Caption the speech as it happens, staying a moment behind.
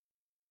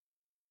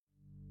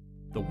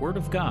The Word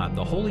of God,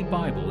 the Holy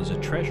Bible, is a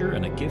treasure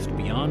and a gift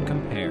beyond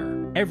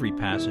compare. Every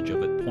passage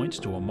of it points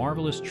to a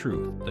marvelous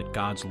truth that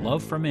God's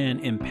love for man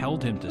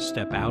impelled him to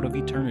step out of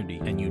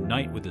eternity and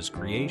unite with his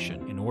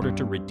creation in order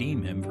to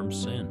redeem him from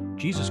sin.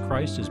 Jesus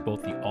Christ is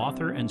both the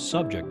author and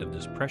subject of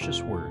this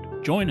precious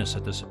Word. Join us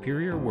at the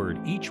Superior Word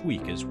each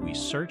week as we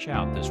search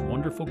out this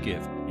wonderful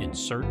gift in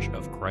search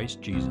of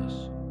Christ Jesus.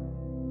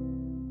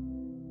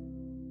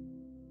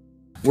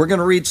 We're going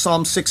to read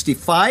Psalm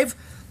 65.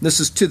 This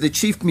is to the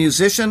chief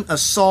musician, a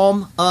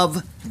psalm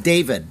of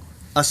David,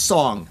 a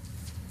song.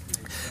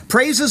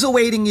 Praise is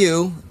awaiting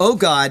you, O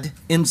God,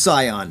 in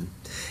Zion,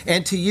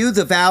 and to you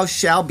the vow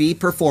shall be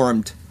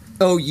performed.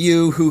 O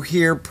you who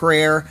hear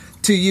prayer,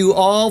 to you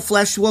all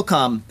flesh will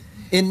come.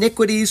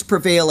 Iniquities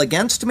prevail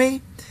against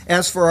me.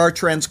 As for our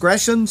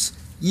transgressions,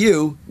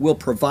 you will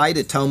provide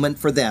atonement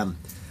for them.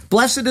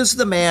 Blessed is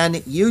the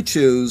man you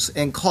choose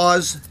and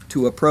cause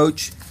to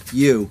approach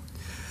you,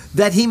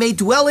 that he may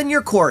dwell in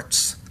your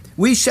courts.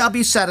 We shall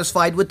be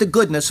satisfied with the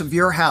goodness of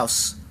your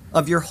house,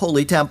 of your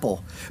holy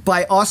temple.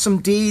 By awesome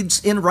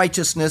deeds in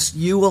righteousness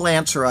you will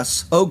answer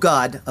us, O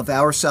God of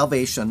our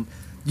salvation.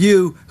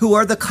 You who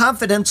are the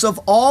confidence of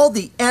all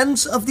the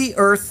ends of the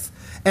earth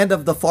and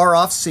of the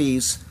far-off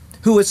seas,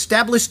 who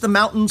established the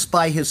mountains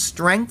by his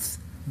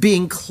strength,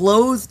 being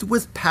clothed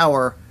with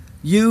power,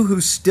 you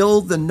who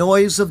still the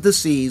noise of the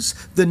seas,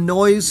 the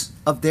noise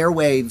of their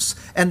waves,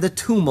 and the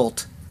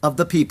tumult of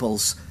the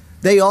peoples.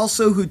 They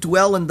also who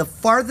dwell in the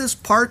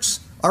farthest parts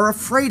are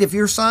afraid of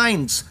your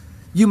signs.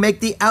 You make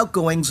the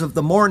outgoings of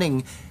the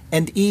morning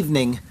and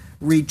evening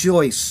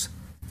rejoice.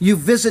 You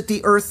visit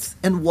the earth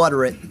and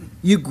water it.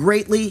 You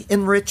greatly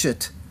enrich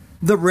it.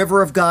 The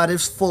river of God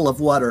is full of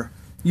water.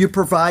 You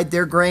provide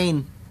their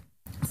grain,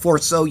 for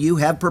so you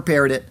have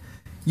prepared it.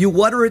 You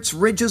water its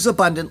ridges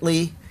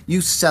abundantly.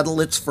 You settle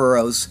its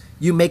furrows.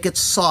 You make it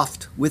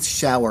soft with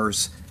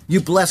showers.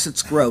 You bless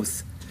its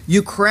growth.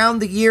 You crown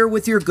the year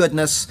with your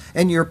goodness,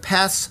 and your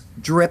paths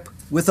drip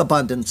with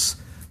abundance.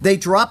 They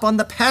drop on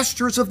the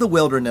pastures of the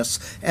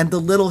wilderness, and the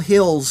little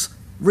hills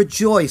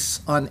rejoice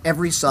on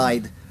every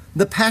side.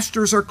 The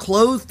pastures are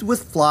clothed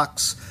with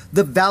flocks.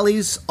 The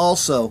valleys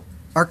also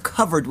are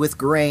covered with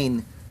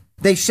grain.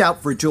 They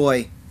shout for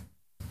joy.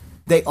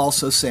 They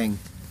also sing.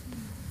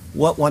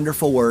 What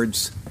wonderful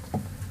words.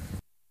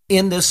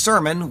 In this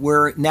sermon,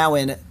 we're now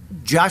in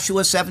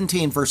Joshua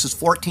 17, verses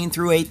 14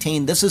 through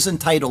 18. This is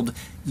entitled,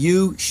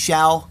 You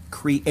Shall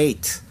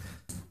Create.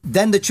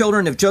 Then the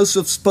children of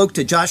Joseph spoke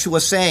to Joshua,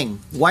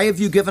 saying, Why have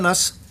you given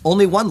us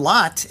only one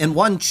lot and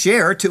one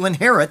share to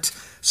inherit,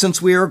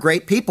 since we are a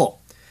great people,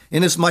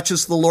 inasmuch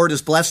as the Lord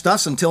has blessed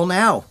us until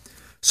now?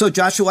 So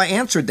Joshua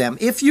answered them,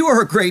 If you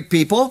are a great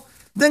people,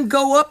 then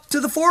go up to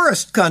the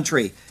forest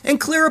country and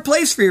clear a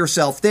place for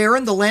yourself there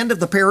in the land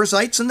of the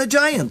Perizzites and the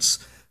giants,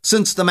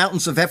 since the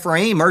mountains of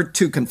Ephraim are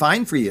too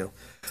confined for you.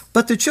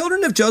 But the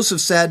children of Joseph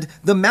said,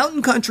 The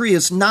mountain country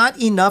is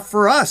not enough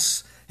for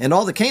us, and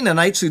all the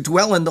Canaanites who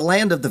dwell in the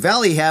land of the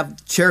valley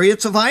have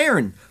chariots of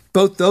iron,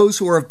 both those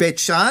who are of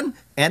Beth-shan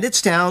and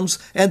its towns,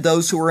 and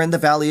those who are in the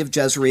valley of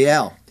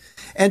Jezreel.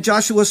 And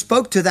Joshua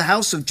spoke to the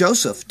house of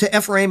Joseph, to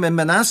Ephraim and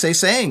Manasseh,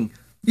 saying,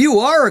 You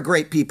are a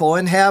great people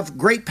and have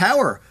great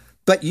power,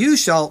 but you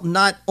shall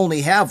not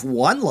only have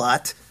one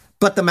lot,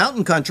 but the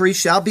mountain country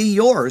shall be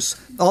yours.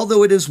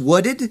 Although it is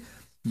wooded,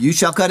 you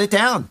shall cut it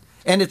down,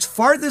 and its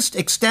farthest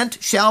extent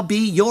shall be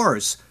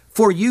yours.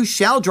 For you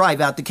shall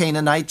drive out the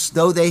Canaanites,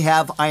 though they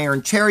have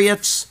iron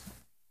chariots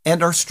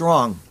and are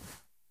strong.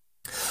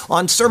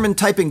 On sermon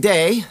typing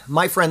day,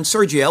 my friend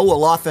Sergio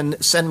will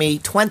often send me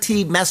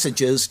 20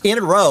 messages in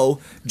a row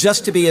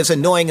just to be as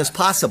annoying as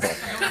possible.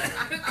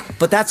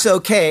 But that's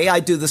okay. I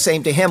do the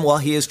same to him while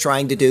he is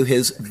trying to do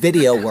his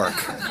video work.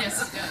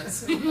 Yes,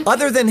 it does.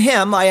 Other than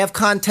him, I have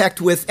contact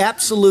with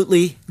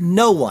absolutely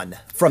no one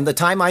from the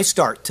time I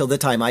start till the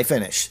time I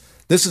finish.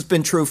 This has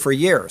been true for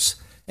years.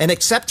 An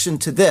exception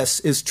to this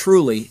is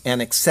truly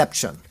an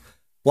exception.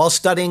 While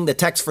studying the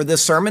text for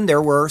this sermon,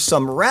 there were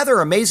some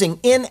rather amazing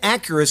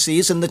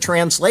inaccuracies in the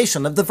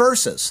translation of the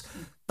verses.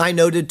 I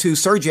noted to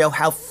Sergio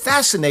how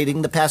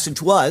fascinating the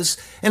passage was,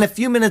 and a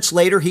few minutes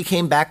later he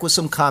came back with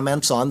some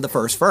comments on the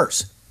first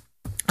verse.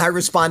 I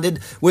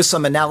responded with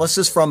some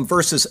analysis from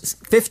verses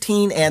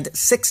 15 and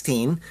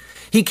 16.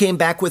 He came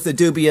back with a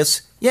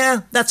dubious,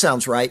 yeah, that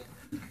sounds right.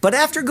 But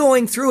after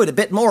going through it a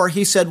bit more,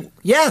 he said,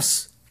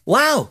 yes,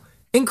 wow,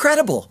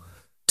 incredible.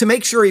 To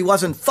make sure he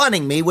wasn't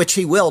funning me, which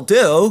he will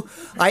do,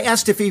 I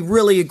asked if he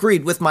really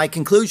agreed with my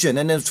conclusion,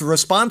 and his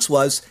response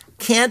was,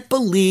 can't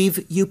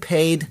believe you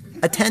paid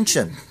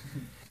attention.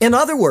 In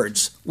other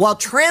words, while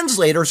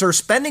translators are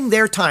spending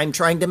their time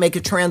trying to make a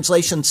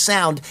translation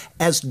sound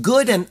as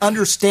good and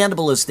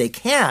understandable as they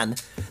can,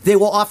 they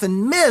will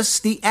often miss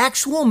the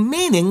actual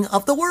meaning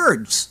of the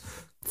words.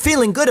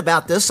 Feeling good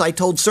about this, I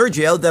told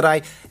Sergio that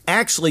I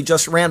actually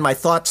just ran my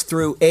thoughts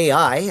through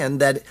AI and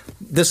that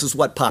this is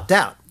what popped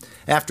out.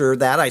 After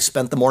that, I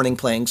spent the morning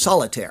playing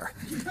solitaire.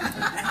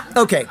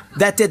 Okay,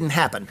 that didn't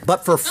happen.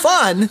 But for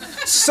fun,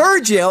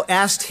 Sergio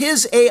asked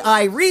his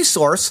AI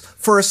resource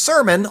for a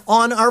sermon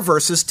on our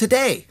verses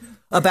today.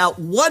 About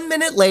 1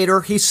 minute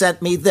later, he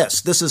sent me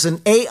this. This is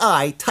an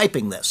AI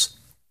typing this.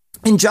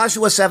 In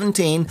Joshua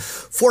 17,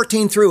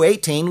 14 through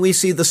 18, we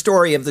see the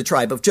story of the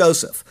tribe of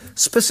Joseph,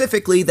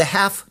 specifically the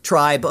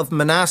half-tribe of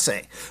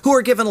Manasseh, who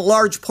are given a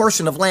large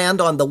portion of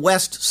land on the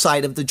west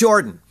side of the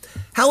Jordan.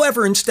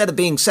 However, instead of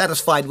being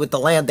satisfied with the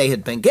land they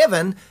had been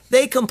given,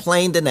 they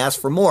complained and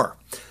asked for more.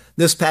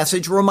 This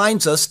passage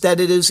reminds us that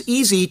it is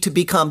easy to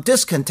become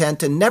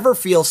discontent and never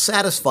feel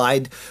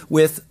satisfied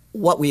with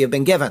what we have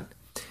been given.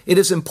 It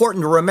is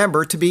important to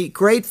remember to be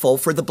grateful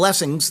for the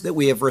blessings that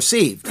we have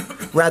received,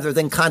 rather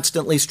than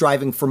constantly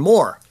striving for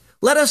more.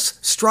 Let us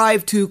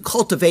strive to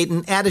cultivate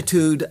an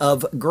attitude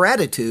of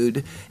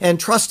gratitude and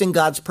trust in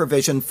God's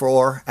provision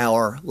for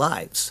our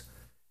lives.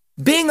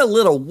 Being a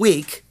little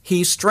weak,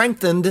 he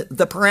strengthened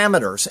the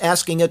parameters,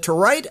 asking it to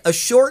write a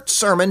short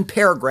sermon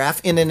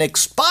paragraph in an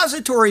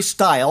expository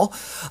style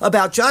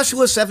about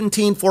Joshua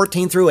 17,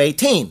 14 through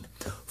 18.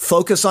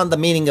 Focus on the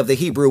meaning of the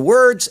Hebrew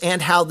words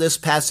and how this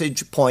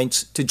passage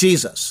points to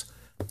Jesus.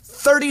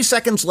 30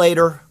 seconds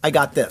later, I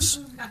got this.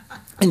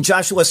 In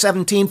Joshua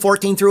 17,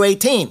 14 through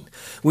 18,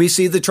 we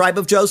see the tribe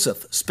of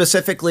Joseph,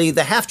 specifically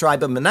the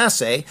half-tribe of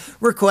Manasseh,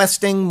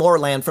 requesting more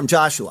land from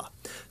Joshua.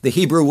 The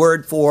Hebrew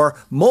word for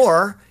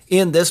more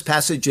in this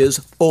passage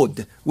is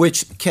od,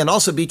 which can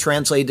also be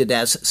translated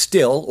as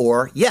still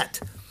or yet.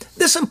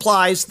 This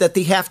implies that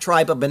the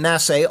half-tribe of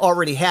Manasseh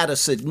already had a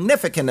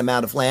significant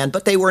amount of land,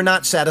 but they were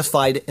not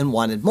satisfied and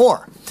wanted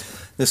more.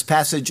 This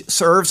passage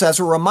serves as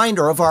a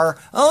reminder of our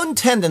own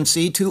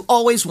tendency to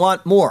always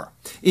want more,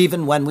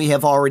 even when we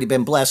have already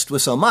been blessed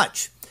with so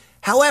much.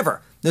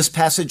 However, this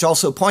passage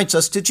also points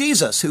us to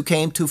Jesus, who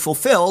came to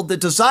fulfill the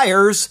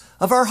desires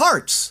of our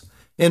hearts.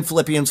 In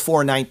Philippians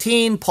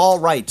 4:19, Paul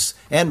writes,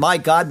 "And my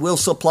God will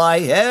supply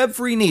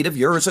every need of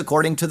yours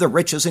according to the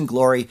riches and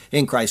glory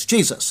in Christ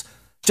Jesus."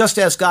 Just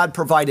as God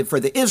provided for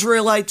the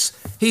Israelites,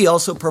 he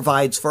also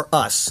provides for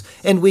us,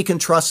 and we can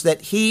trust that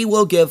he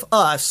will give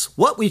us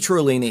what we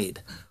truly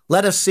need.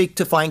 Let us seek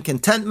to find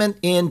contentment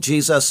in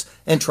Jesus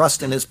and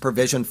trust in his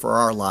provision for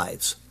our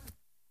lives.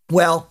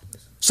 Well,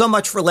 so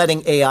much for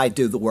letting AI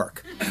do the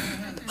work.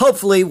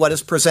 Hopefully, what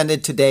is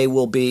presented today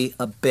will be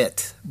a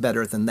bit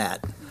better than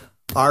that.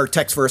 Our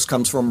text verse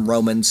comes from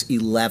Romans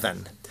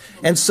 11.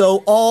 "And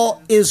so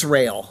all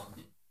Israel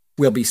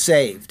will be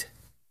saved,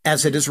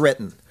 as it is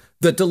written,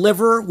 the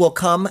deliverer will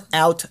come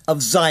out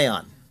of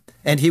Zion,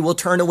 and he will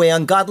turn away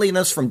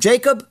ungodliness from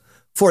Jacob,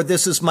 for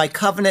this is my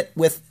covenant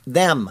with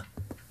them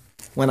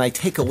when I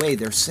take away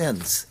their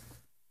sins."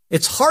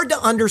 It's hard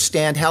to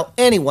understand how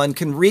anyone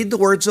can read the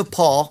words of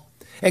Paul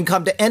and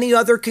come to any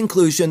other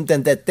conclusion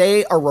than that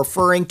they are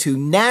referring to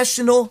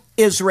national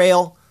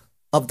Israel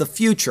of the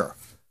future.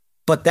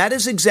 But that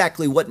is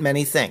exactly what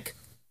many think.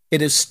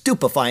 It is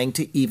stupefying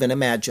to even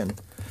imagine.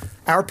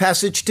 Our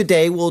passage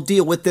today will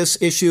deal with this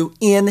issue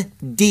in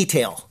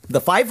detail. The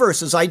 5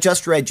 verses I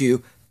just read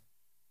you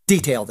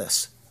detail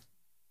this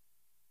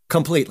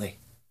completely.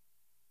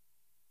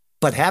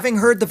 But having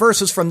heard the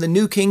verses from the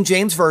New King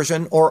James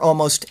Version or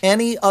almost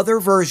any other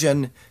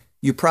version,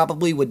 you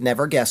probably would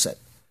never guess it.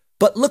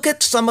 But look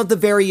at some of the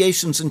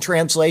variations in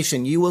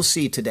translation you will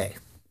see today.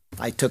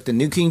 I took the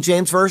New King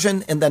James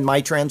Version and then my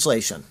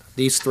translation,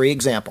 these 3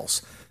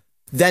 examples.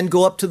 "Then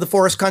go up to the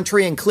forest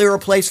country and clear a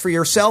place for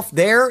yourself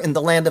there in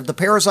the land of the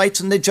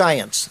Perizzites and the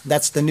giants."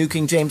 That's the New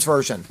King James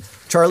Version.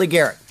 Charlie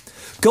Garrett.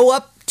 "Go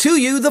up to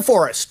you the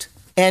forest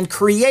and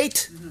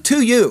create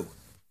to you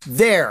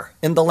there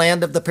in the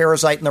land of the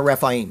Perizzite and the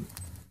Rephaim."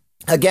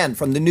 Again,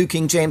 from the New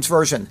King James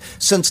Version.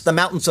 "Since the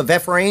mountains of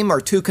Ephraim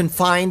are too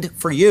confined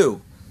for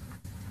you."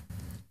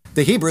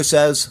 The Hebrew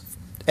says,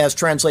 as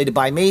translated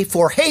by me,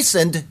 "For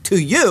hastened to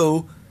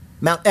you,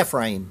 Mount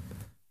Ephraim."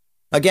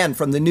 Again,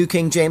 from the New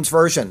King James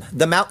Version,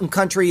 "The mountain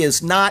country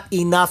is not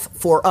enough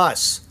for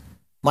us."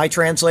 My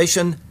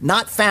translation,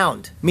 "not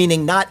found,"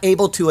 meaning not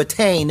able to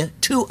attain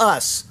to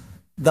us,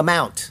 the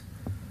mount.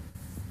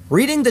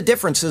 Reading the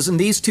differences in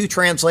these 2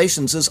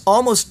 translations is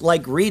almost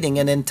like reading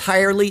an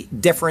entirely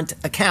different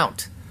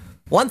account.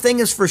 One thing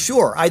is for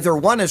sure, either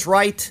one is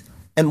right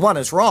and one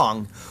is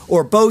wrong,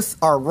 or both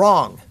are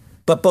wrong,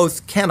 but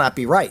both cannot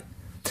be right.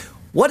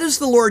 What is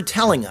the Lord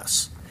telling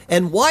us?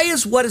 And why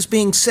is what is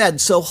being said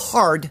so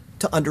hard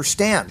to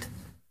understand?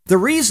 The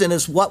reason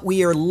is what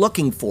we are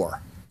looking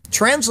for.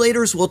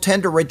 Translators will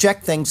tend to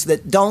reject things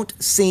that don't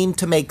seem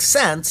to make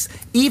sense,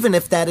 even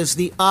if that is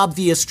the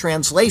obvious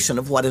translation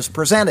of what is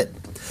presented.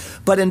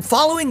 But in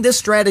following this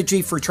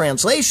strategy for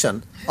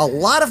translation, a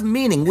lot of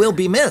meaning will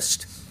be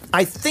missed.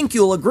 I think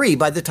you'll agree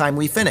by the time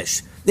we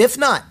finish. If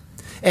not,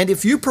 and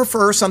if you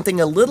prefer something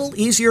a little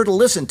easier to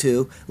listen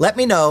to, let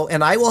me know,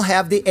 and I will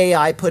have the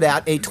AI put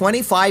out a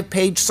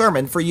 25-page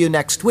sermon for you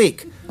next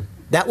week.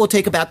 That will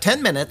take about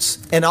 10 minutes,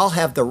 and I'll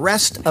have the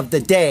rest of the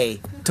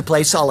day to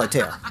play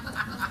solitaire.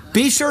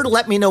 Be sure to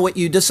let me know what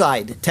you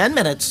decide, 10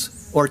 minutes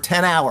or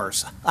 10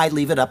 hours. I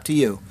leave it up to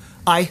you.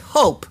 I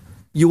hope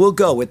you will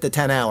go with the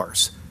 10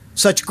 hours.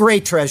 Such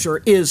great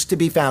treasure is to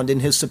be found in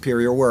his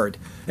superior word.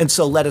 And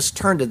so let us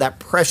turn to that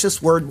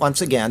precious word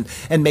once again,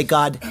 and may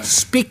God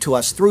speak to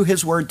us through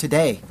his word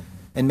today.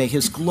 and may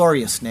his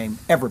glorious name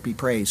ever be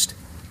praised.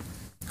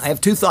 I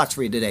have two thoughts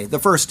for you today. The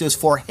first is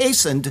for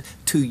hastened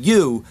to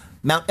you,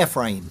 Mount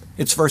Ephraim.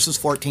 It's verses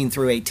 14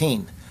 through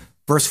 18.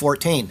 Verse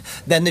 14,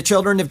 then the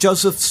children of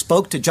Joseph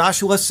spoke to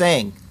Joshua,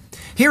 saying,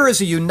 here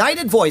is a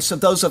united voice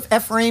of those of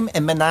Ephraim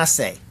and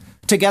Manasseh.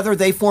 Together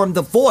they formed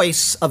the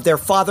voice of their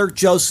father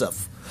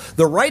Joseph.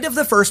 The right of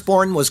the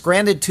firstborn was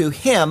granted to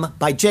him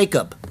by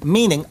Jacob,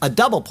 meaning a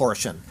double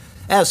portion.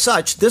 As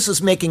such, this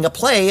is making a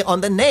play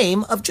on the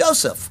name of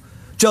Joseph.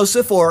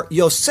 Joseph, or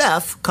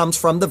Yosef, comes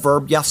from the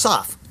verb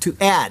yasaf, to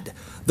add.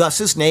 Thus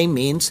his name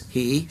means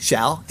he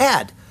shall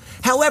add.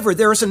 However,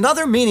 there is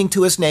another meaning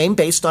to his name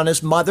based on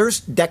his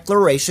mother's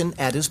declaration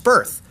at his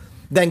birth.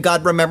 Then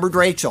God remembered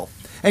Rachel,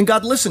 and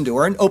God listened to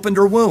her and opened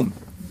her womb.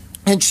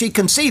 And she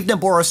conceived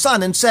and bore a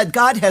son and said,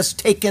 God has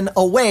taken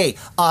away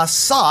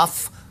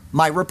Asaph,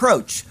 my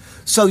reproach.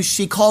 So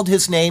she called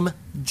his name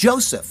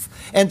Joseph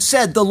and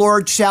said, the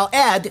Lord shall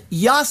add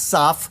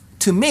Yasaph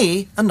to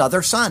me,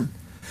 another son.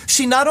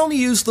 She not only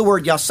used the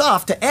word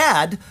Yasaph to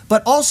add,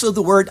 but also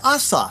the word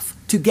Asaph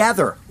to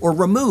gather or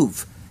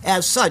remove.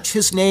 As such,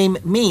 his name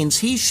means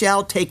he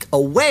shall take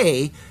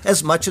away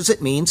as much as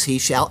it means he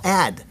shall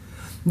add.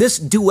 This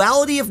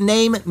duality of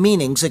name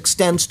meanings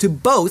extends to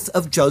both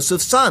of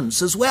Joseph's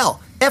sons as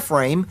well,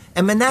 Ephraim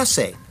and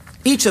Manasseh.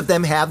 Each of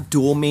them have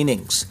dual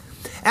meanings.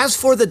 As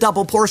for the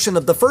double portion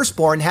of the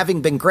firstborn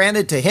having been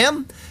granted to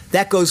him,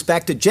 that goes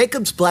back to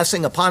Jacob's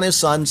blessing upon his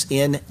sons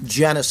in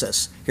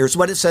Genesis. Here's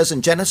what it says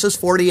in Genesis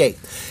 48.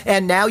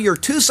 And now your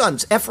two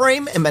sons,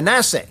 Ephraim and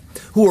Manasseh,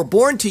 who were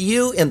born to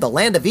you in the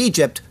land of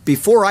Egypt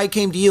before I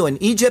came to you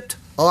in Egypt,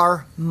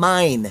 are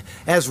mine.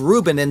 As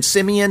Reuben and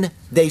Simeon,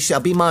 they shall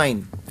be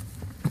mine.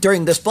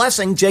 During this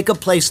blessing, Jacob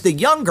placed the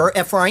younger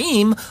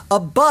Ephraim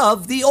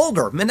above the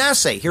older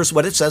Manasseh. Here's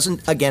what it says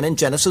again in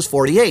Genesis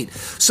 48.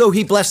 So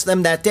he blessed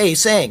them that day,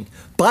 saying,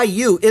 by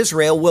you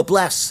Israel will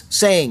bless,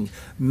 saying,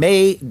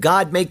 may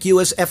God make you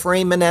as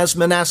Ephraim and as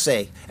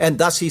Manasseh. And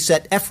thus he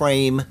set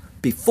Ephraim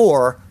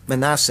before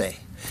Manasseh.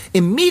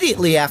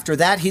 Immediately after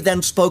that, he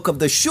then spoke of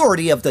the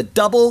surety of the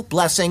double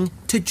blessing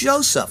to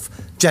Joseph.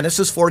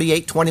 Genesis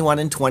 48, 21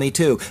 and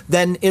 22.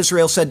 Then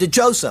Israel said to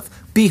Joseph,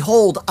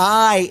 behold,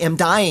 I am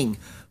dying,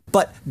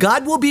 but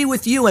God will be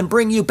with you and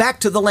bring you back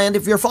to the land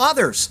of your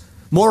fathers.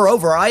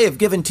 Moreover, I have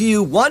given to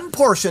you one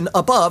portion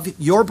above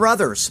your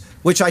brothers,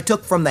 which I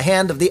took from the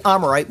hand of the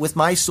Amorite with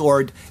my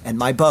sword and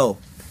my bow.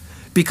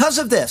 Because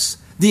of this,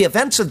 the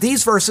events of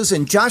these verses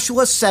in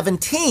Joshua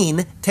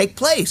 17 take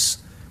place.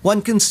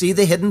 One can see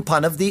the hidden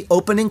pun of the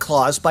opening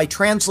clause by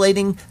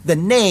translating the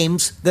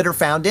names that are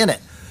found in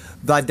it.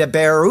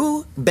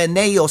 Vadeberu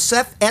b'nei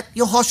Yosef et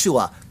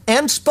Yehoshua,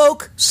 and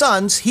spoke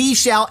sons he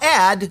shall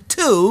add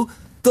to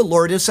the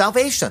Lord is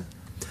salvation.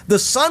 The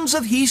sons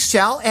of he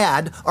shall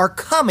add are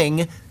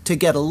coming to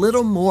get a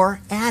little more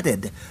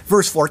added.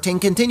 Verse 14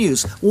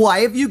 continues,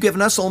 why have you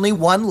given us only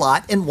one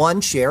lot and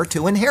one share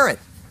to inherit?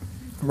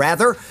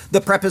 Rather,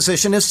 the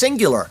preposition is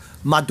singular.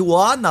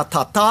 Madua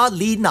natata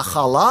li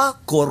nachala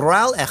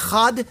koral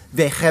echad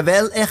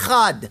vechevel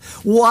echad.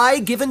 Why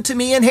given to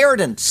me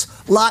inheritance?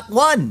 Lot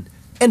 1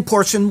 and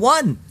portion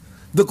 1.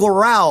 The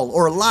goral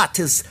or lot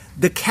is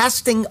the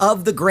casting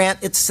of the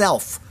grant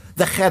itself.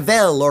 The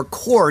chevel or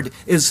cord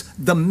is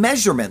the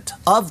measurement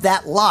of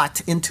that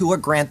lot into a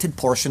granted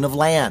portion of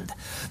land.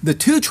 The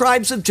two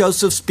tribes of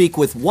Joseph speak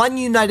with one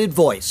united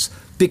voice.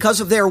 Because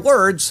of their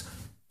words,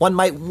 one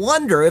might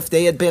wonder if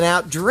they had been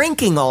out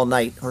drinking all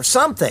night or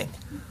something.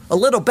 A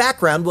little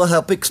background will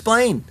help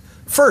explain.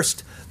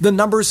 First, the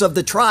numbers of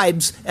the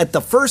tribes at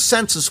the first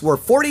census were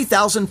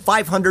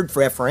 40,500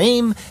 for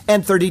Ephraim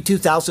and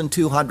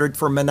 32,200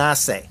 for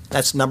Manasseh.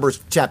 That's Numbers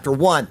chapter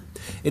 1.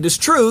 It is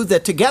true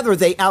that together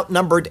they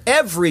outnumbered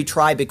every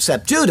tribe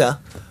except Judah,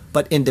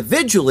 but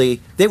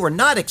individually they were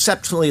not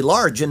exceptionally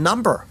large in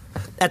number.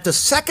 At the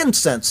second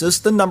census,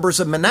 the numbers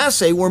of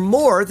Manasseh were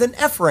more than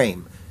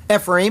Ephraim.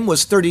 Ephraim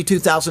was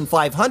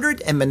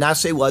 32,500 and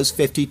Manasseh was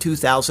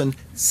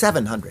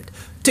 52,700.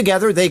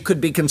 Together, they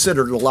could be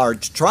considered a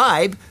large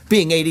tribe,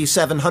 being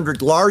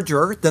 8,700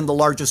 larger than the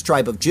largest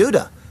tribe of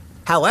Judah.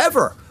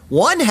 However,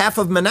 one half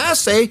of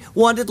Manasseh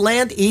wanted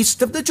land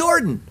east of the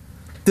Jordan.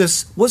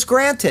 This was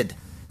granted.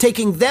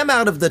 Taking them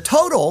out of the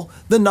total,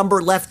 the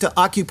number left to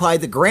occupy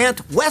the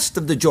grant west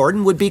of the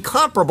Jordan would be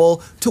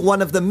comparable to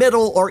one of the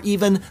middle or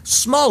even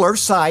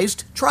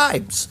smaller-sized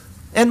tribes.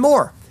 And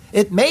more,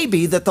 it may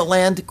be that the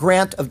land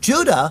grant of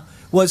Judah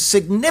was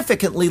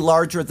significantly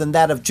larger than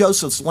that of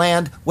Joseph's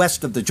land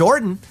west of the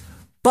Jordan,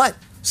 but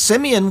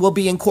Simeon will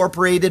be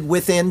incorporated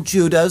within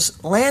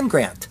Judah's land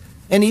grant.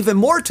 And even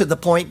more to the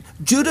point,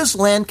 Judah's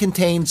land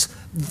contains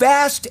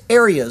vast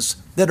areas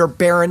that are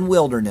barren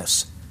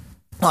wilderness.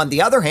 On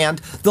the other hand,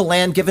 the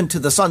land given to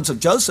the sons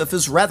of Joseph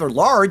is rather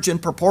large in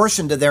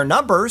proportion to their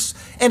numbers,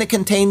 and it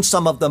contains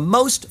some of the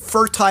most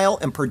fertile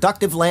and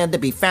productive land to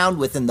be found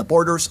within the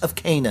borders of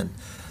Canaan.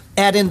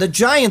 Add in the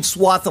giant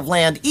swath of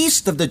land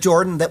east of the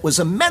Jordan that was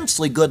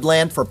immensely good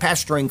land for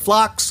pasturing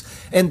flocks,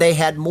 and they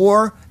had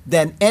more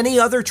than any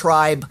other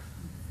tribe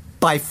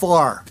by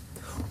far.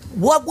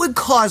 What would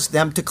cause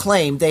them to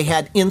claim they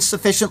had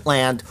insufficient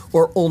land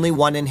or only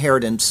one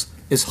inheritance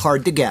is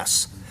hard to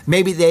guess.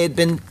 Maybe they had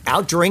been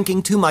out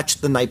drinking too much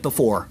the night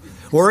before.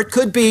 Or it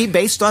could be,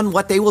 based on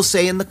what they will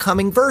say in the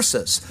coming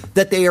verses,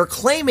 that they are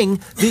claiming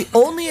the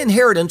only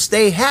inheritance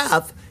they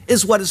have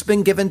is what has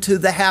been given to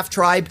the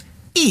half-tribe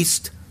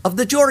east of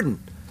the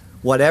Jordan.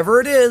 Whatever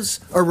it is,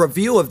 a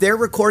review of their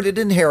recorded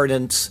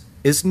inheritance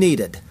is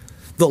needed.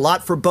 The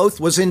lot for both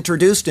was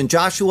introduced in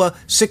Joshua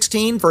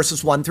 16,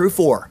 verses 1 through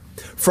 4.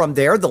 From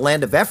there, the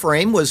land of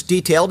Ephraim was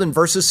detailed in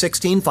verses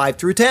 16, 5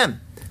 through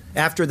 10.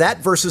 After that,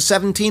 verses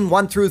 17,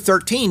 1 through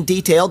 13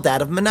 detailed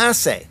that of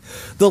Manasseh.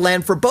 The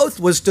land for both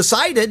was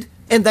decided,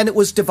 and then it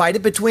was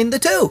divided between the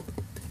two.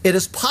 It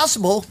is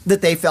possible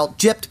that they felt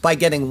gypped by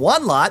getting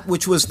one lot,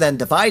 which was then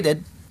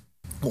divided,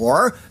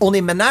 or only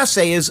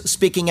Manasseh is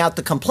speaking out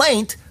the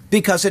complaint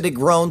because it had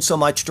grown so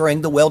much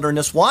during the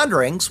wilderness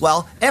wanderings,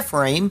 while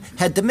Ephraim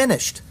had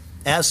diminished.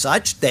 As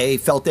such, they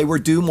felt they were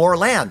due more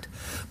land.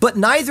 But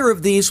neither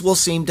of these will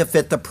seem to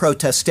fit the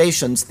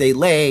protestations they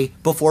lay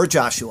before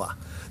Joshua.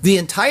 The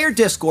entire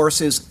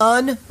discourse is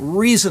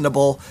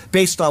unreasonable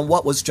based on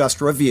what was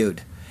just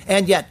reviewed.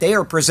 And yet they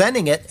are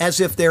presenting it as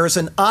if there is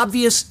an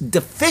obvious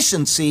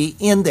deficiency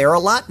in their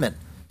allotment.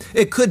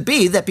 It could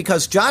be that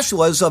because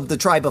Joshua is of the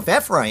tribe of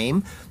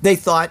Ephraim, they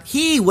thought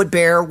he would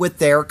bear with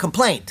their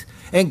complaint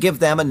and give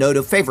them a note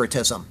of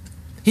favoritism.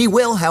 He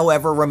will,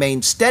 however,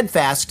 remain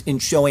steadfast in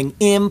showing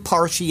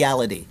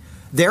impartiality.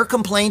 Their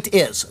complaint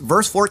is,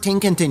 verse 14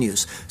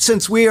 continues,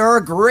 since we are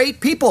a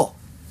great people,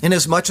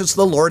 inasmuch as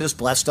the Lord has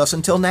blessed us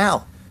until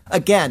now.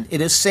 Again,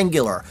 it is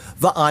singular.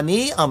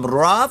 Va'ani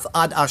amrav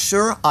ad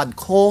asher ad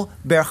kol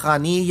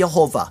berchani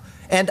Yehovah.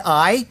 And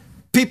I,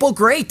 people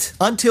great,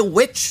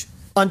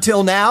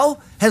 until now,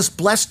 has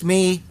blessed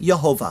me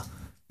Yehovah.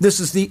 This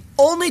is the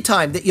only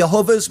time that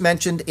Yehovah is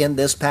mentioned in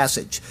this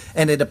passage.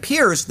 And it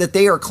appears that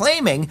they are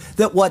claiming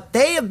that what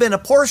they have been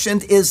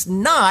apportioned is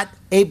not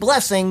a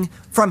blessing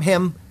from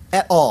him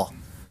at all.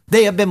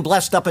 They have been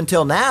blessed up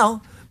until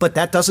now, but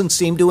that doesn't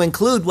seem to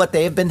include what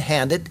they have been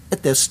handed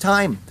at this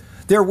time.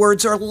 Their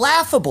words are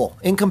laughable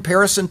in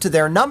comparison to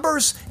their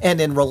numbers and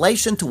in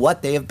relation to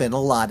what they have been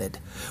allotted.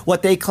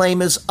 What they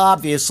claim is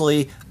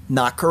obviously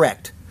not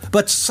correct.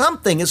 But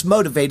something has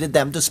motivated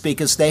them to speak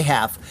as they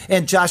have,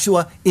 and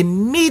Joshua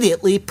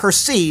immediately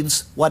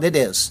perceives what it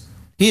is.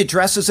 He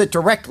addresses it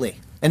directly,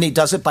 and he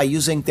does it by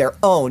using their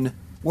own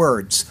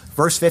words.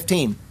 Verse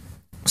 15.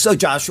 So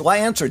Joshua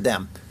answered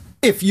them,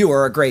 if you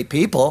are a great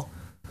people.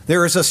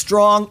 There is a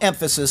strong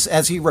emphasis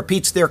as he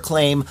repeats their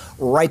claim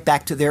right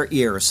back to their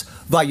ears.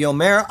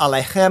 Vayomer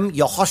alechem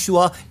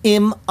Yehoshua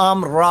im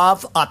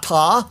amrav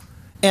atah,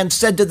 and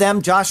said to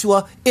them,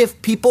 Joshua,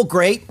 if people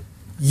great,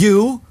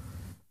 you.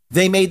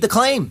 They made the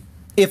claim.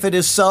 If it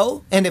is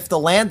so, and if the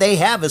land they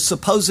have is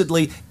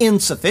supposedly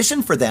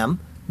insufficient for them,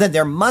 then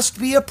there must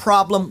be a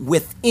problem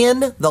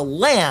within the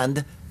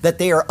land that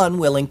they are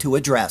unwilling to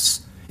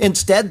address.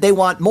 Instead, they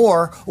want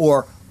more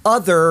or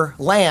other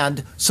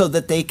land so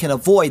that they can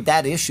avoid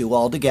that issue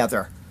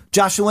altogether.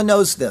 Joshua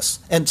knows this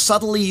and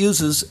subtly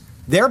uses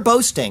their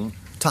boasting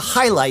to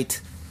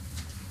highlight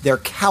their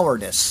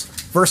cowardice.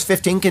 Verse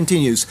 15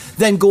 continues,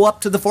 then go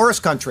up to the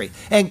forest country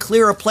and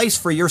clear a place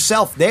for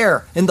yourself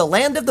there in the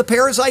land of the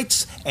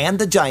Perizzites and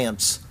the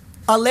giants.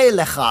 Ale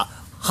lecha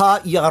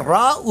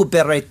ha-yara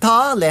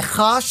ubereta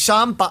lecha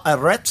sham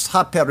ba'aretz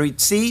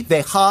ha-perizzi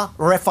veha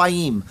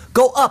Rephaim.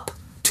 Go up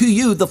to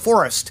you the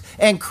forest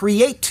and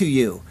create to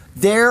you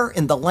there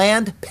in the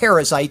land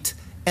Perizzite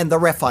and the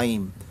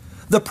Rephaim.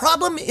 The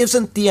problem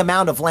isn't the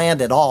amount of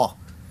land at all.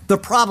 The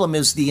problem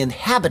is the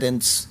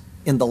inhabitants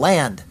in the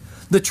land.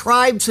 The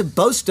tribes have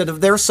boasted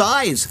of their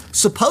size,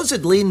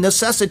 supposedly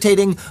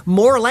necessitating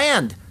more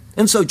land.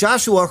 And so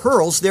Joshua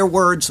hurls their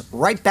words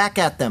right back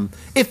at them.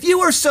 If you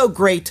are so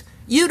great,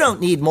 you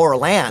don't need more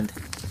land.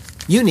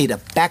 You need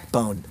a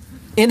backbone.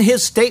 In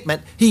his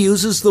statement, he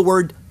uses the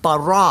word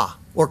bara,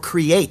 or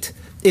create.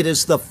 It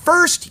is the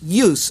first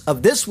use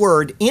of this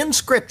word in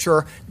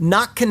Scripture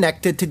not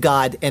connected to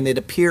God, and it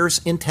appears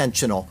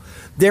intentional.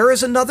 There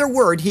is another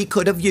word he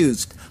could have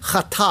used,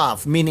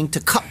 chatav, meaning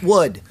to cut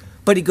wood.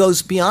 But he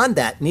goes beyond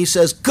that, and he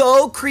says,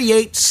 go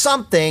create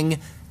something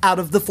out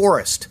of the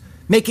forest.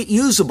 Make it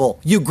usable,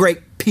 you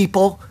great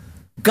people.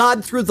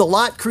 God, through the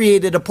lot,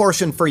 created a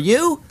portion for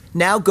you.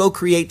 Now go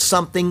create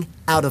something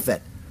out of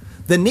it.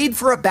 The need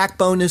for a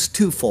backbone is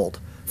twofold.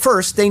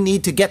 First, they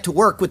need to get to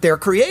work with their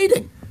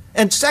creating.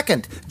 And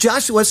second,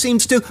 Joshua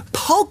seems to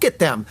poke at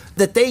them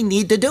that they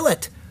need to do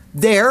it.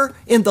 There,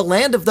 in the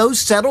land of those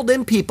settled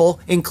in people,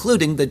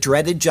 including the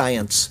dreaded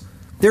giants.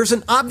 There's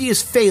an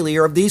obvious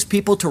failure of these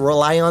people to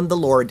rely on the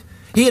Lord.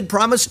 He had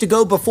promised to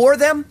go before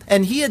them,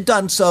 and he had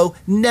done so,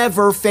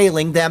 never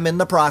failing them in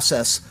the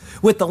process.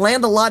 With the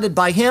land allotted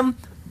by him,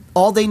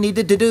 all they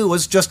needed to do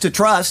was just to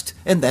trust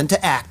and then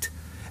to act.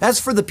 As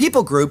for the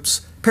people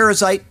groups,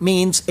 Perizzite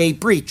means a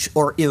breach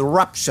or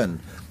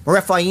eruption.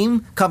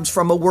 Rephaim comes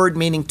from a word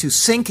meaning to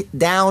sink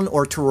down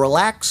or to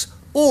relax,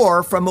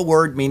 or from a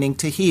word meaning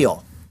to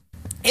heal.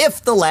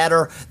 If the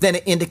latter, then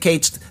it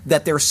indicates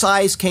that their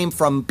size came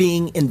from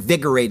being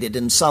invigorated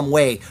in some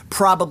way,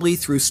 probably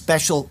through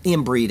special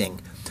inbreeding.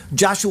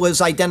 Joshua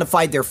has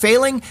identified their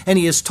failing, and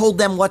he has told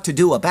them what to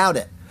do about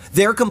it.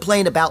 Their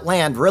complaint about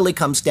land really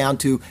comes down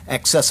to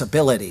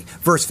accessibility.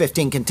 Verse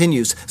 15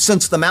 continues,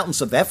 "Since the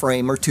mountains of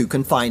Ephraim are too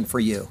confined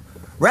for you."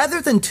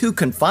 Rather than too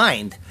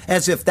confined,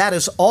 as if that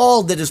is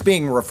all that is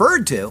being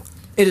referred to,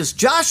 it is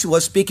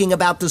Joshua speaking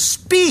about the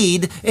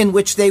speed in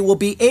which they will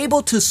be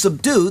able to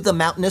subdue the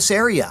mountainous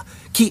area.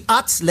 Ki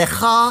atz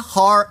lecha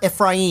har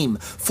Ephraim,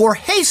 for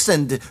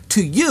hastened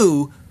to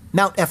you,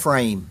 Mount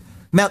Ephraim.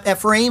 Mount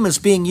Ephraim is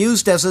being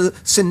used as a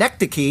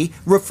synecdoche,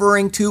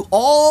 referring to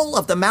all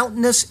of the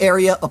mountainous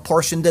area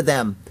apportioned to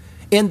them.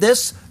 In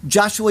this,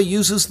 Joshua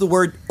uses the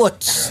word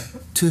utz,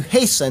 to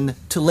hasten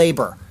to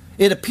labor.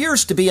 It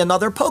appears to be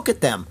another poke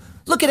at them.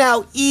 Look at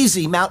how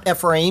easy Mount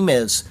Ephraim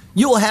is.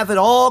 You will have it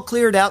all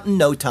cleared out in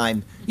no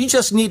time. You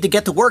just need to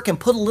get to work and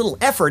put a little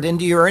effort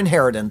into your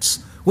inheritance.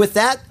 With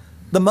that,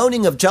 the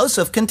moaning of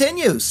Joseph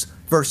continues.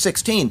 Verse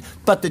 16,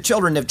 "But the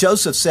children of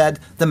Joseph said,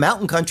 'The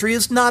mountain country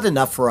is not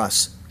enough for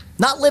us.'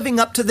 Not living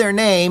up to their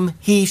name,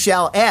 he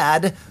shall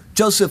add."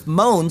 Joseph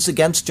moans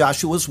against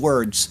Joshua's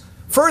words.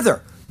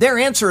 Further, their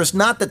answer is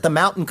not that the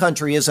mountain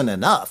country isn't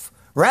enough.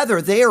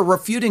 Rather, they are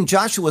refuting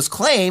Joshua's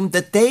claim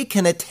that they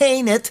can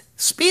attain it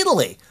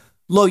speedily.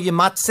 Lo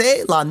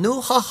yimatze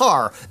lanu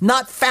hahar,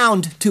 not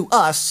found to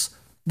us,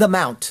 the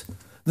mount.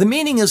 The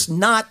meaning is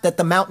not that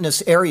the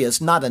mountainous area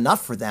is not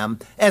enough for them,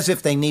 as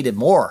if they needed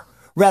more.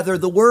 Rather,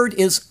 the word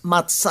is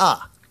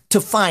matzah, to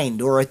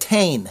find or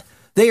attain.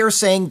 They are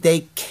saying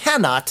they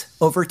cannot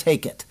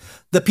overtake it.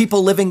 The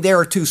people living there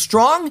are too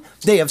strong,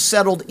 they have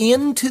settled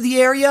into the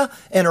area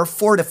and are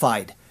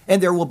fortified,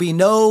 and there will be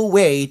no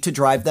way to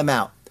drive them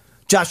out.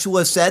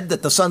 Joshua said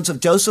that the sons of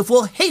Joseph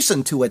will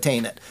hasten to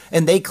attain it,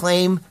 and they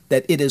claim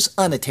that it is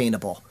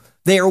unattainable.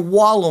 They are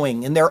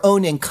wallowing in their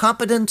own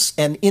incompetence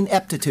and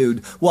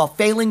ineptitude while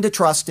failing to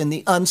trust in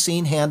the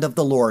unseen hand of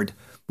the Lord.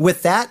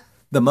 With that,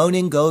 the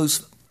moaning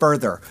goes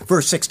further.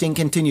 Verse 16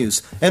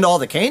 continues, "And all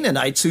the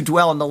Canaanites who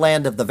dwell in the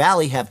land of the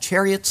valley have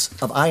chariots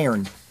of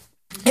iron."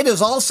 It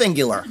is all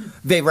singular.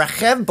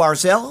 Ve'rechev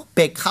barzel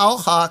be'kal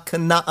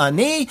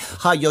ha-Kanaani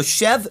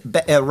ha-yoshev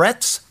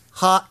be'eretz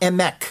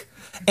ha-emek.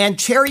 And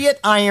chariot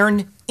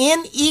iron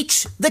in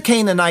each the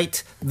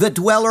Canaanite, the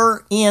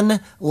dweller in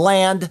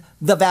land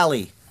the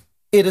valley.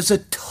 It is a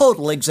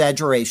total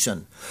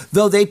exaggeration.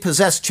 Though they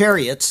possess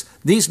chariots,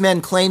 these men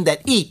claim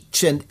that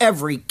each and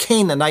every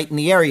Canaanite in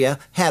the area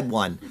had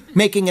one,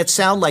 making it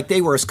sound like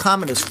they were as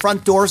common as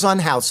front doors on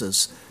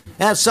houses.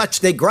 As such,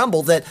 they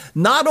grumble that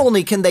not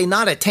only can they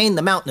not attain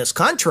the mountainous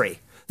country,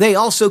 they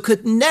also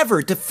could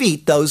never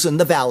defeat those in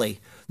the valley.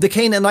 The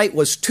Canaanite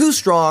was too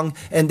strong,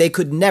 and they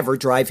could never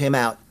drive him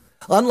out.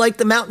 Unlike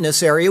the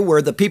mountainous area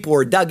where the people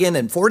were dug in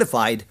and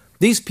fortified,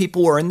 these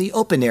people were in the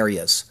open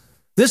areas.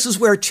 This is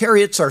where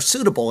chariots are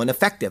suitable and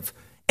effective.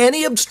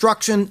 Any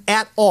obstruction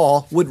at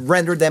all would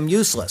render them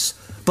useless,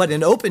 but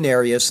in open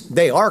areas,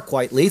 they are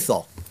quite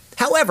lethal.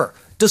 However,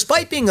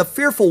 despite being a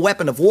fearful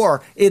weapon of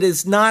war, it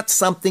is not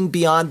something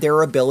beyond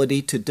their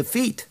ability to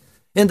defeat.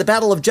 In the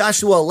Battle of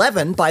Joshua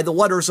 11, by the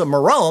waters of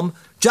Merom,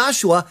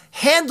 Joshua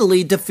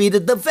handily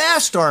defeated the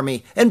vast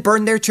army and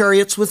burned their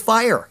chariots with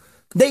fire.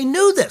 They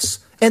knew this,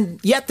 and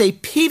yet they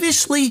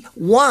peevishly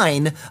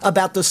whine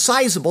about the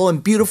sizable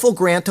and beautiful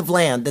grant of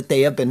land that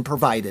they have been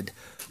provided.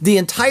 The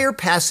entire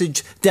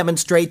passage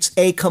demonstrates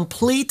a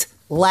complete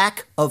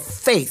lack of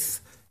faith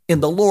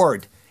in the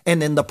Lord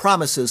and in the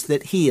promises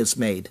that he has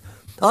made.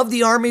 Of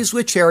the armies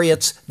with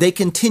chariots, they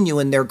continue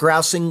in their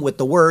grousing with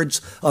the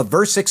words of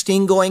verse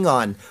 16 going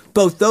on,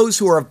 both those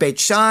who are of Beit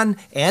Shan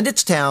and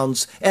its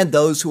towns, and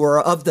those who are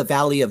of the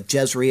valley of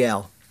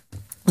Jezreel.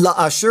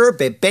 La'asher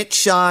be'Beit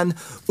Shan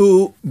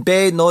u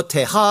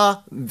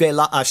be'noteha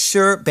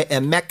ve'la'asher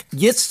be'emek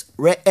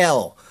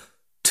Yisrael.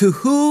 To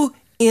who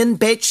in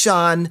Beit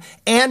Shan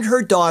and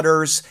her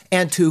daughters,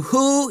 and to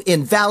who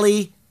in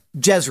valley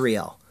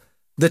Jezreel.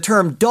 The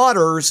term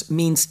daughters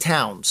means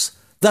towns.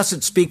 Thus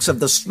it speaks of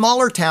the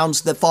smaller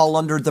towns that fall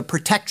under the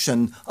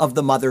protection of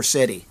the mother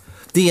city.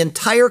 The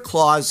entire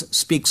clause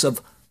speaks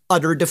of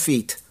utter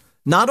defeat.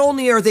 Not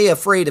only are they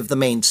afraid of the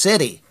main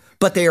city,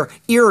 but they are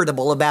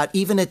irritable about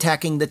even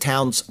attacking the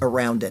towns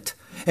around it.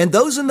 And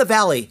those in the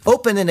valley,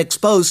 open and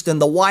exposed in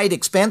the wide,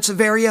 expansive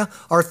area,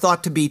 are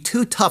thought to be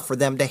too tough for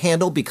them to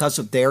handle because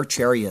of their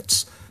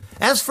chariots.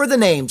 As for the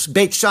names,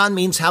 Beit Shan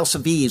means house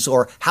of ease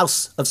or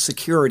house of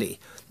security.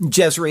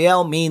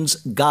 Jezreel means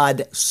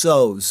God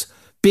sows.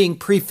 Being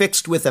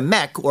prefixed with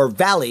Emek or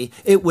valley,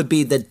 it would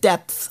be the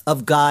depth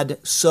of God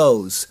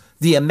sows,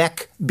 the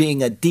Emek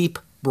being a deep,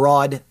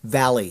 broad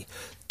valley.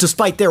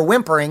 Despite their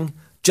whimpering,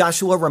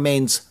 Joshua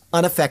remains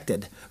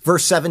unaffected.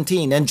 Verse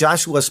 17, and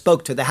Joshua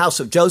spoke to the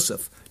house of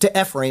Joseph, to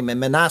Ephraim and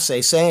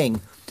Manasseh,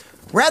 saying,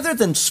 rather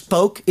than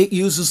spoke, it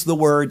uses the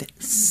word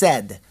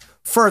said.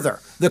 Further,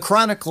 the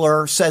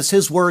chronicler says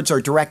his words are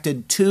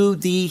directed to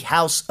the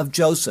house of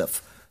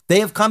Joseph.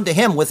 They have come to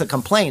him with a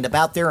complaint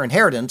about their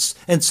inheritance,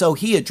 and so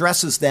he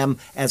addresses them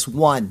as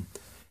one.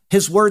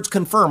 His words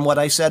confirm what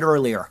I said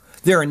earlier.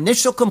 Their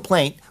initial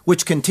complaint,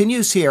 which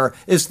continues here,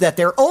 is that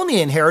their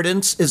only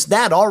inheritance is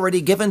that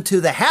already given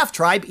to the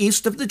half-tribe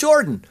east of the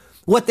Jordan.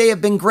 What they have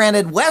been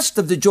granted west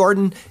of the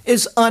Jordan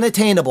is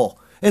unattainable,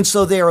 and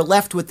so they are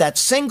left with that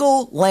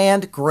single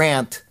land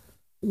grant.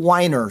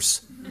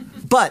 Whiners.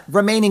 But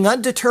remaining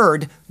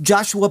undeterred,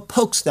 Joshua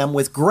pokes them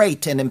with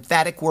great and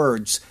emphatic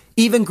words,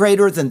 even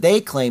greater than they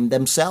claim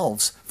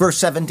themselves. Verse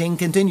 17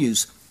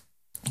 continues,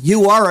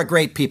 "You are a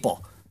great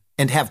people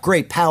and have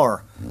great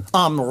power.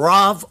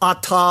 Rav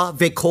ata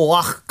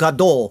vekoach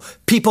gadol.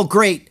 People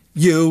great,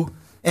 you,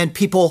 and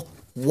people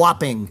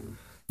whopping."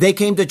 They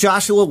came to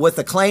Joshua with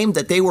the claim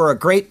that they were a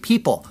great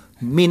people,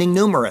 meaning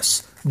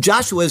numerous.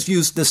 Joshua has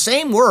used the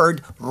same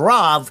word,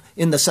 Rav,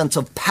 in the sense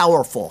of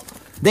powerful.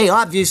 They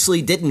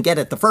obviously didn't get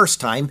it the first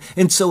time,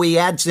 and so he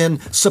adds in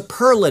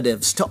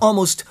superlatives to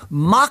almost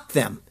mock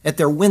them at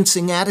their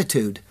wincing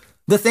attitude.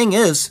 The thing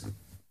is,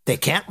 they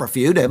can't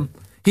refute him.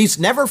 He's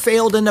never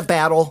failed in a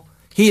battle.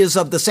 He is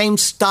of the same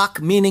stock,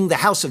 meaning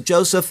the house of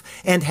Joseph,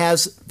 and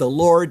has the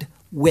Lord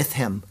with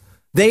him.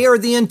 They are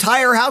the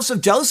entire house of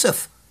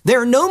Joseph.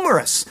 They're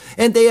numerous,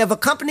 and they have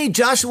accompanied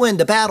Joshua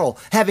into battle,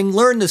 having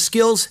learned the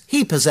skills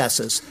he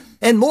possesses.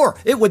 And more,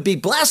 it would be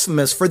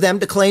blasphemous for them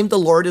to claim the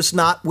Lord is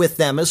not with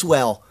them as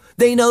well.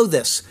 They know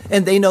this,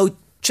 and they know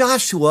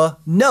Joshua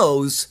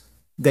knows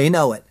they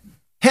know it.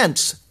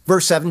 Hence,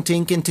 verse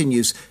 17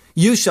 continues,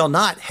 "You shall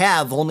not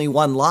have only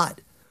one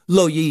lot.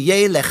 Lo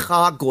yiyeh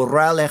lecha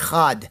goral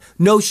echad.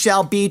 No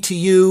shall be to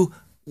you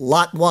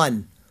lot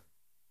one."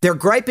 Their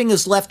griping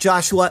has left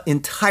Joshua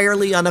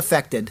entirely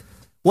unaffected.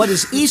 What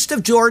is east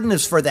of Jordan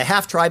is for the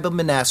half-tribe of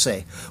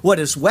Manasseh. What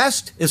is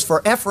west is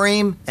for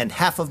Ephraim and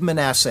half of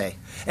Manasseh.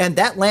 And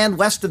that land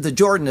west of the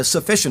Jordan is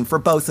sufficient for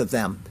both of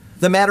them.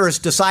 The matter is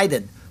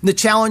decided. The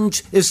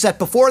challenge is set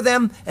before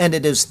them, and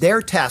it is their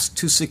task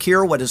to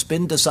secure what has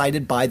been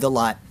decided by the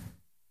lot.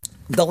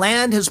 The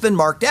land has been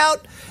marked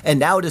out, and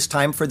now it is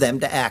time for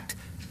them to act.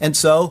 And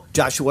so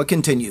Joshua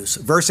continues.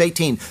 Verse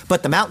 18,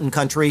 "But the mountain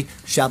country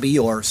shall be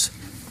yours.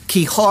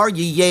 Ki har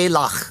yiyeh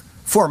lach,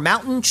 for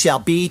mountain shall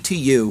be to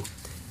you."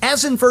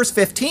 As in verse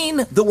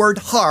 15, the word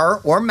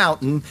har, or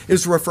mountain,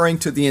 is referring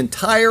to the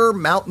entire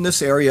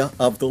mountainous area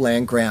of the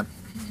land grant.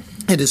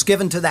 It is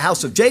given to the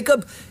house of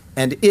Jacob,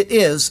 and it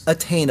is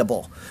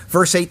attainable.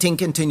 Verse 18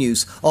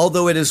 continues,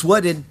 "Although it is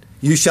wooded,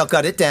 you shall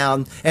cut it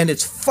down, and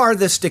its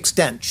farthest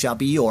extent shall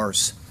be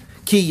yours.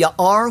 Ki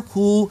ya'ar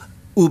hu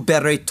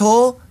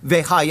ubereto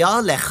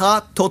vehaya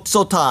lecha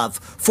totzotav,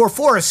 for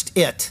forest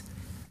it,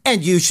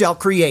 and you shall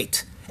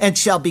create, and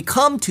shall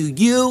become to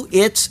you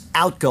its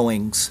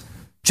outgoings."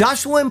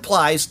 Joshua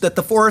implies that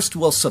the forest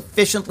will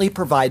sufficiently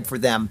provide for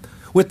them.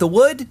 With the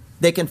wood,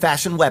 they can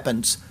fashion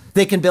weapons,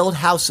 they can build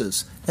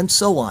houses, and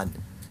so on.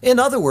 In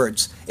other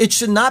words, it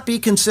should not be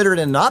considered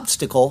an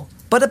obstacle,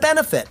 but a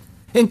benefit.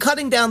 In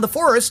cutting down the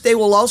forest, they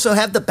will also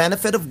have the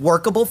benefit of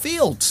workable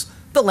fields.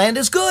 The land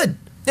is good,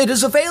 it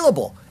is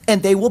available,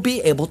 and they will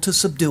be able to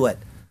subdue it.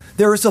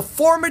 There is a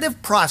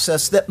formative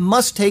process that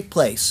must take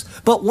place,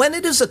 but when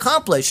it is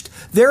accomplished,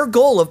 their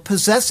goal of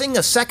possessing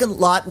a second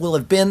lot will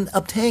have been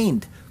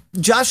obtained.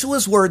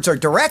 Joshua's words are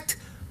direct,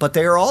 but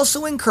they are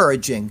also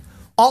encouraging.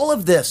 All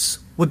of this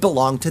would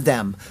belong to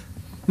them.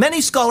 Many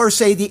scholars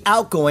say the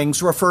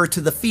outgoings refer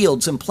to the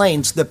fields and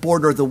plains that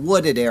border the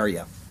wooded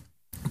area.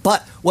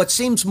 But what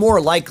seems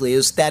more likely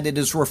is that it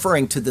is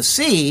referring to the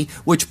sea,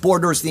 which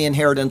borders the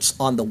inheritance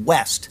on the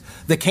west.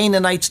 The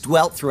Canaanites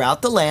dwelt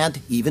throughout the land,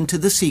 even to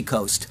the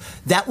seacoast.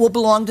 That will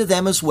belong to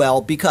them as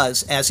well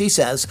because, as he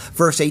says,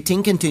 verse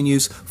 18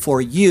 continues, "For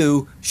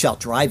you shall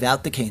drive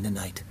out the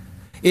Canaanite."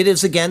 It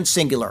is again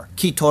singular,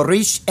 ki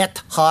torish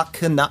et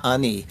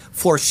ha-Kanaani,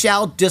 for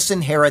shall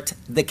disinherit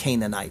the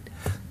Canaanite.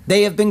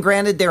 They have been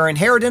granted their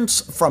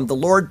inheritance from the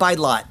Lord by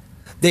lot.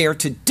 They are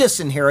to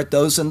disinherit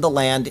those in the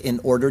land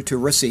in order to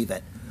receive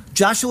it.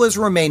 Joshua has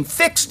remained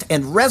fixed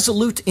and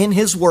resolute in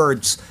his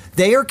words.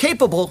 They are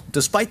capable,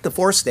 despite the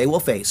force they will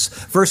face.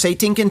 Verse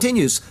 18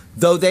 continues,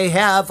 "Though they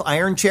have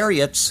iron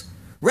chariots."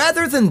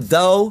 Rather than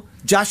though,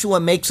 Joshua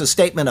makes a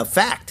statement of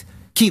fact,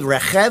 ki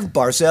rechev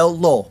barzel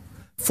lo.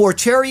 For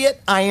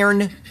chariot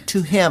iron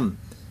to him.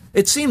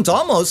 It seems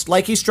almost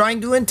like he's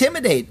trying to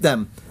intimidate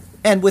them.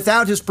 And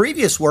without his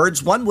previous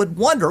words, one would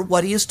wonder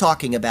what he is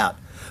talking about.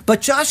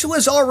 But Joshua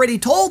has already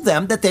told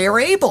them that they are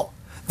able,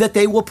 that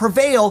they will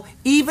prevail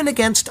even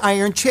against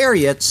iron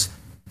chariots,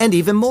 and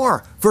even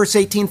more. Verse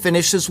 18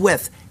 finishes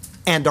with,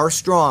 "and are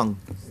strong."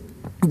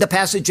 The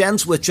passage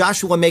ends with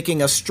Joshua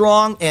making a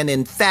strong and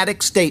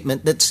emphatic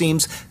statement that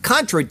seems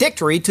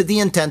contradictory to the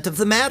intent of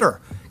the matter.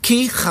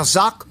 Ki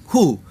chazak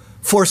hu.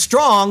 For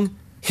strong,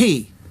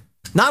 he.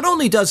 Not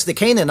only does the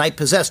Canaanite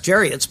possess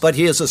chariots, but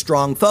he is a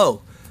strong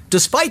foe.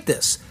 Despite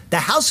this,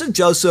 the house of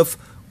Joseph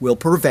will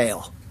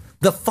prevail.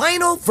 The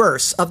final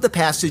verse of the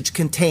passage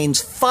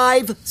contains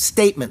 5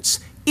 statements,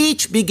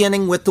 each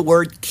beginning with the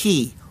word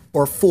ki,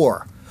 or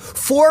for.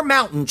 "For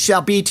mountain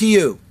shall be to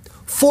you,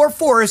 for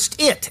forest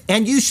it,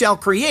 and you shall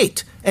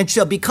create, and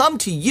shall become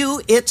to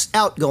you its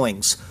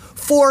outgoings.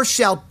 For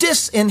shall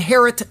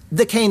disinherit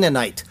the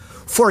Canaanite.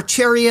 for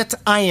chariot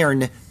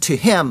iron to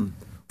him,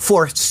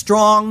 for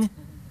strong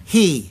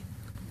he.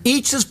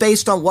 Each is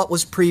based on what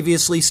was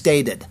previously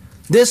stated.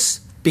 This,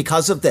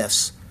 because of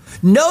this.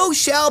 No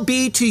shall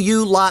be to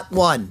you lot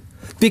one,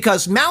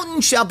 because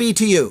mountain shall be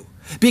to you,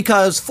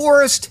 because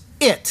forest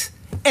it,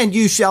 and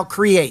you shall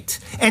create,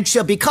 and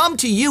shall become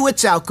to you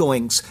its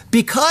outgoings,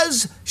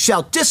 because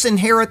shall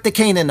disinherit the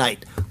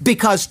Canaanite,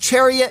 because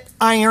chariot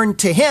iron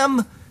to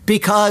him,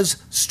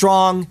 because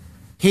strong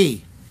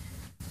he.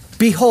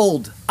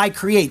 Behold, I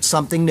create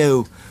something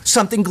new.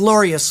 Something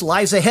glorious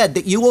lies ahead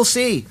that you will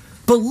see.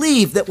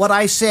 Believe that what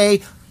I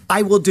say,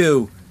 I will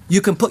do.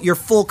 You can put your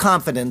full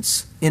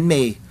confidence in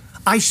me.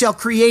 I shall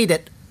create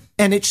it,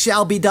 and it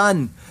shall be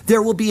done.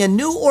 There will be a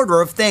new order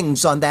of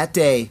things on that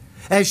day.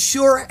 As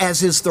sure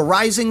as is the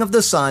rising of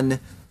the sun,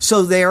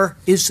 so there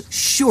is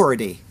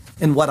surety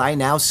in what I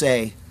now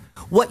say.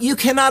 What you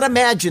cannot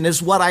imagine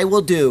is what I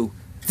will do.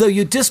 Though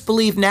you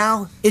disbelieve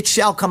now, it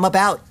shall come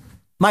about.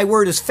 My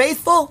word is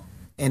faithful,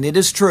 and it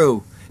is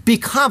true. Be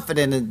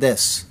confident in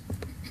this,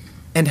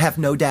 and have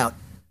no doubt.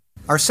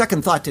 Our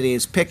second thought today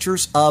is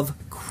pictures of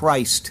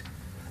Christ.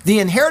 The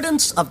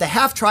inheritance of the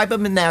half-tribe of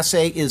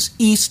Manasseh is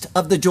east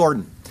of the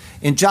Jordan.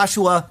 In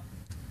Joshua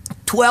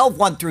 12,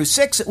 1 through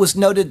 6, it was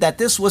noted that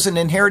this was an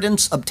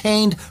inheritance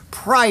obtained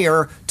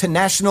prior to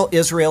national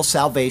Israel's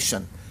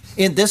salvation.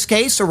 In this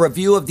case, a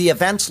review of the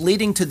events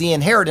leading to the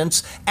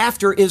inheritance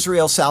after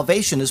Israel's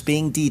salvation is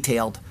being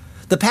detailed.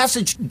 The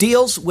passage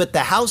deals with the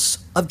house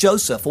of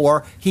Joseph,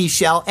 or he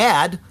shall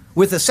add,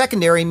 with a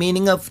secondary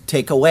meaning of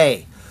take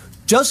away.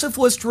 Joseph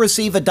was to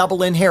receive a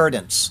double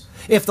inheritance.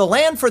 If the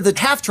land for the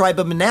half-tribe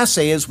of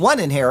Manasseh is one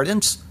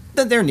inheritance,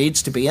 then there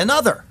needs to be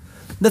another.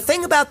 The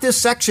thing about this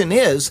section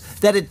is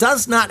that it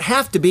does not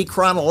have to be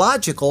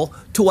chronological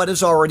to what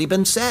has already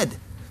been said.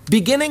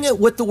 Beginning it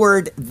with the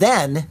word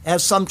then,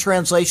 as some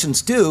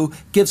translations do,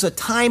 gives a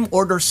time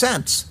order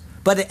sense,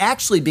 but it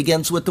actually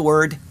begins with the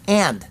word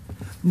and.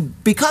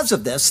 Because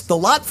of this, the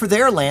lot for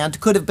their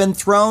land could have been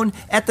thrown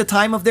at the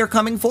time of their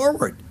coming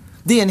forward.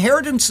 The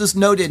inheritance is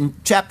noted in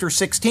chapter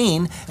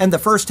 16, and the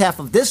first half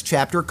of this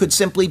chapter could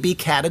simply be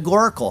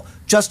categorical,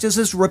 just as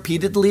has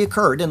repeatedly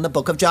occurred in the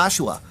book of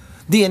Joshua.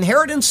 The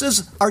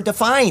inheritances are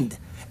defined,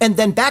 and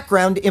then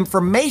background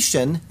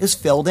information is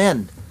filled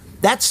in.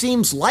 That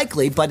seems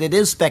likely, but it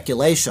is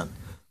speculation.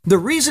 The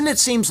reason it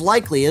seems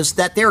likely is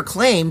that their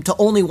claim to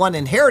only one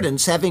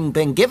inheritance having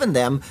been given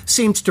them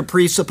seems to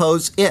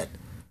presuppose it.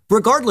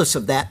 Regardless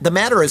of that, the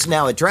matter is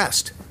now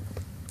addressed.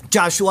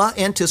 Joshua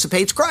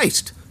anticipates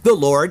Christ. The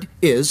Lord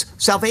is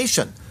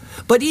salvation.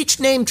 But each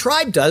named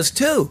tribe does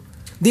too.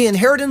 The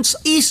inheritance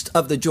east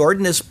of the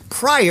Jordan is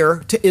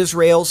prior to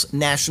Israel's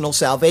national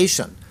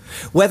salvation.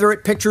 Whether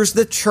it pictures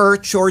the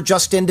church or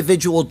just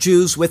individual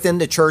Jews within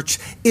the church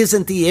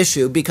isn't the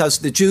issue, because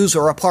the Jews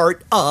are a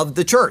part of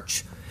the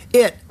church.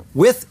 It,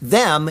 with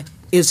them,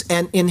 is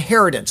an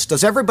inheritance.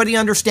 Does everybody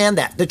understand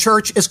that? The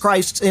church is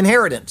Christ's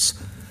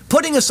inheritance.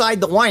 Putting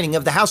aside the whining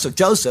of the house of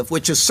Joseph,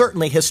 which is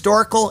certainly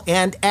historical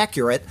and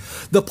accurate,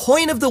 the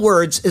point of the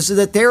words is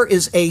that there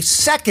is a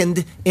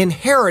second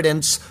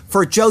inheritance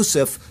for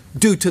Joseph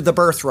due to the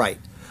birthright.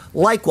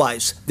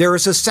 Likewise, there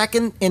is a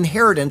second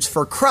inheritance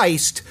for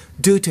Christ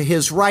due to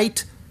his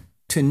right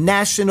to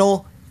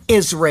national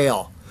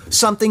Israel,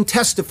 something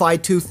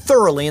testified to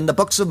thoroughly in the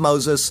books of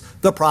Moses,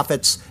 the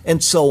prophets,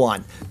 and so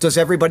on. Does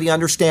everybody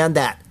understand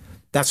that?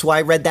 That's why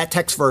I read that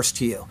text verse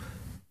to you.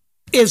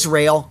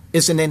 Israel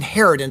is an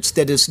inheritance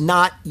that is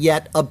not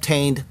yet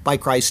obtained by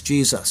Christ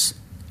Jesus.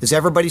 Is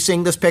everybody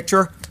seeing this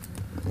picture?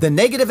 The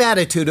negative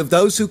attitude of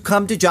those who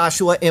come to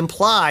Joshua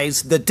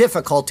implies the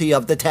difficulty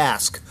of the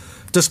task.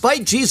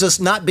 Despite Jesus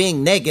not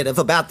being negative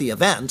about the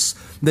events,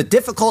 the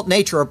difficult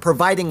nature of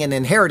providing an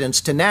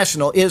inheritance to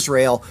national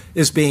Israel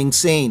is being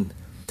seen.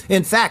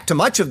 In fact, to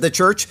much of the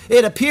church,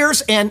 it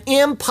appears an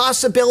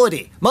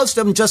impossibility. Most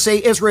of them just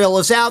say Israel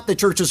is out, the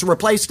church has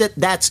replaced it,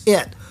 that's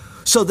it.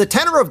 So the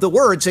tenor of the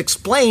words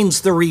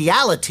explains the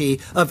reality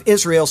of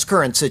Israel's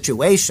current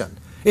situation.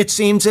 It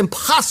seems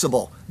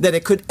impossible that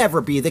it could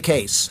ever be the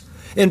case.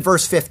 In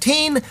verse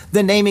 15,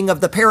 the naming of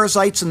the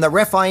Perizzites and the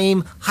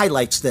Rephaim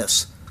highlights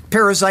this.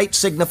 Perizzite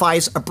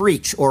signifies a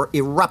breach or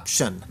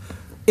eruption.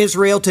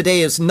 Israel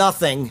today is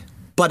nothing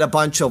but a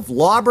bunch of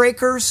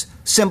lawbreakers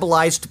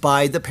symbolized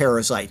by the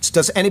Perizzites.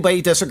 Does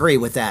anybody disagree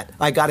with that?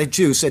 I got a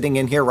Jew sitting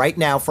in here right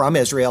now from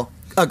Israel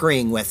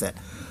agreeing with it.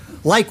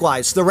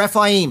 Likewise, the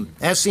Rephaim,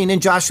 as seen in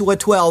Joshua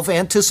 12,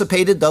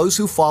 anticipated those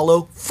who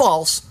follow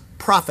false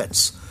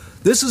prophets.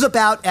 This is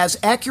about as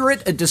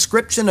accurate a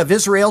description of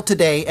Israel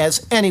today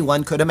as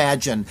anyone could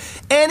imagine.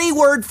 Any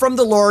word from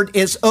the Lord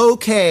is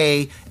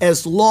okay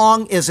as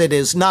long as it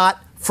is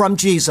not from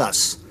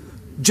Jesus.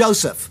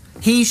 Joseph,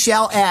 he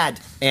shall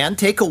add and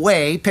take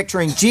away,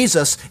 picturing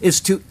Jesus,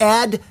 is to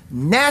add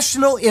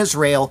national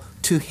Israel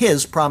to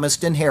his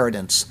promised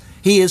inheritance.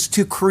 He is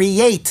to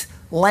create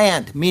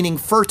land, meaning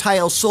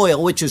fertile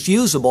soil, which is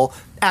usable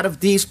out of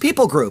these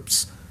people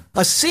groups.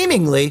 A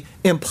seemingly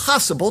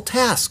impossible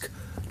task.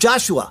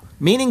 Joshua,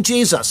 meaning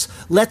Jesus,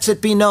 lets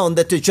it be known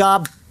that the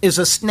job is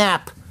a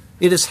snap.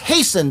 It is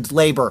hastened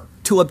labor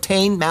to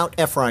obtain Mount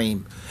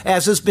Ephraim.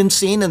 As has been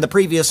seen in the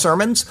previous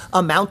sermons,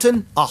 a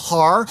mountain, a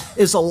har,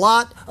 is a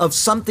lot of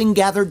something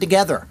gathered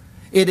together.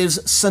 It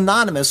is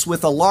synonymous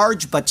with a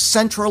large but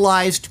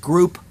centralized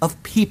group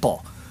of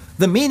people.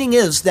 The meaning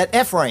is that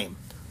Ephraim,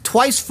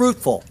 twice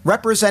fruitful,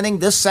 representing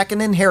this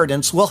second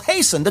inheritance, will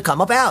hasten to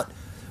come about.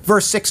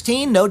 Verse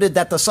 16 noted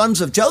that the sons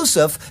of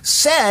Joseph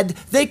said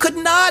they could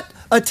not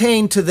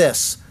attain to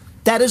this.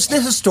 That is the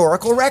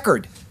historical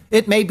record.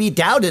 It may be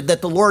doubted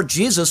that the Lord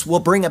Jesus will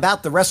bring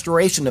about the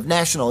restoration of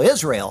national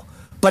Israel,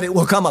 but it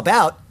will come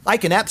about. I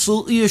can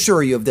absolutely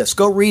assure you of this.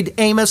 Go read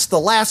Amos, the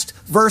last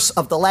verse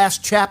of the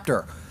last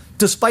chapter.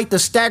 Despite the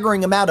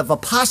staggering amount of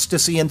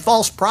apostasy and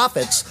false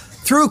prophets,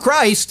 through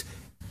Christ,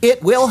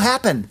 it will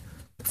happen.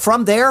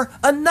 From there,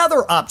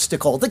 another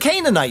obstacle, the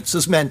Canaanites,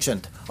 is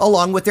mentioned,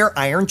 along with their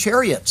iron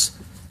chariots.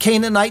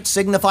 Canaanite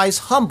signifies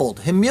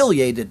humbled,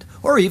 humiliated,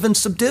 or even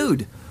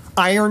subdued.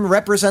 Iron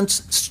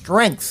represents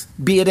strength,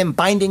 be it in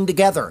binding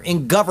together,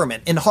 in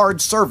government, in hard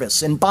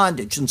service, in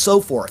bondage, and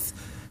so forth.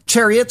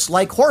 Chariots,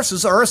 like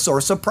horses, are a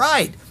source of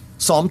pride.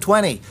 Psalm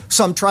 20,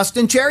 some trust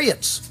in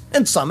chariots,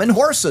 and some in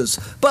horses.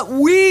 But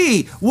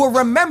we will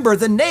remember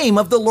the name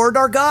of the Lord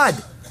our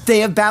God. They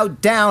have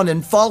bowed down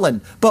and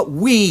fallen, but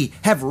we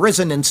have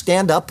risen and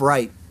stand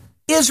upright.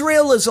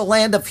 Israel is a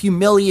land of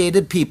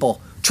humiliated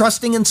people,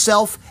 trusting in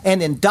self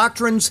and in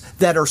doctrines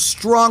that are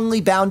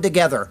strongly bound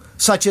together,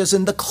 such as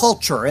in the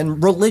culture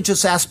and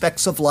religious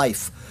aspects of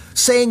life.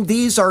 Saying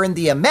these are in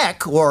the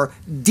Emek, or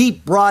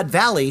deep, broad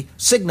valley,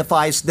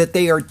 signifies that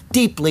they are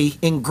deeply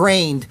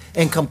ingrained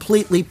and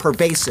completely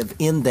pervasive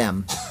in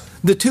them.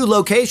 The two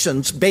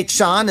locations, Beit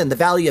Shan and the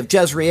Valley of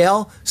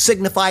Jezreel,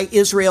 signify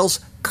Israel's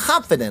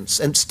confidence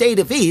and state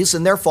of ease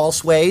in their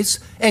false ways,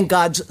 and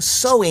God's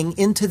sowing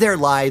into their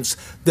lives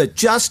the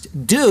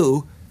just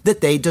due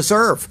that they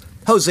deserve.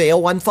 Hosea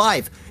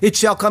 1:5, it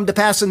shall come to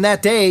pass in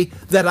that day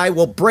that I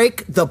will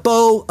break the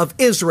bow of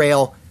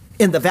Israel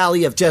in the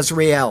Valley of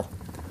Jezreel.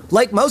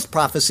 Like most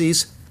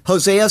prophecies,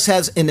 Hosea's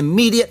has an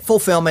immediate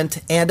fulfillment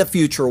and a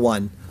future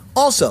one.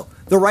 Also,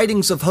 the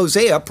writings of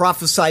Hosea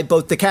prophesy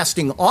both the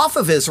casting off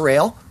of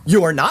Israel,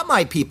 you are not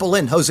my people,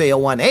 in Hosea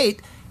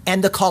 1:8,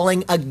 and the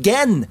calling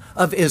again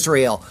of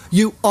Israel,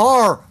 you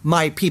are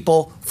my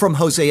people, from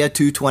Hosea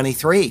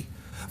 2:23.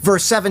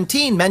 Verse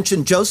 17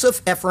 mentioned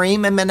Joseph,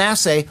 Ephraim, and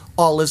Manasseh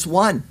all as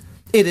one.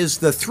 It is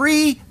the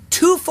three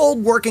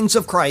twofold workings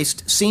of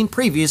Christ seen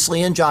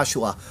previously in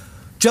Joshua.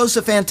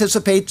 Joseph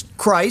anticipates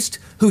Christ,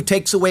 who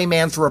takes away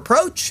man's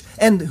reproach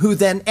and who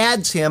then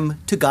adds him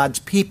to God's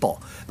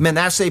people.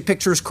 Manasseh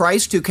pictures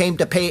Christ, who came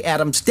to pay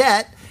Adam's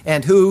debt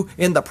and who,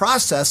 in the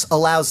process,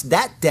 allows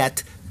that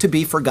debt to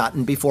be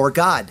forgotten before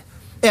God.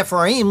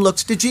 Ephraim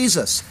looks to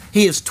Jesus.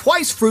 He is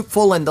twice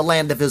fruitful in the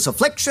land of his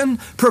affliction,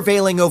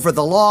 prevailing over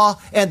the law,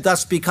 and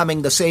thus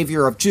becoming the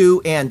Savior of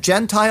Jew and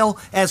Gentile,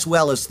 as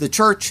well as the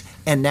church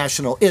and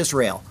national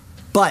Israel.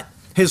 But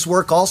his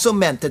work also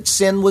meant that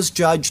sin was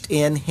judged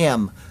in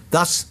him,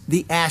 thus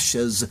the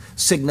ashes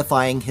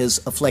signifying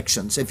his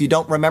afflictions. If you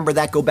don't remember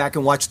that, go back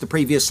and watch the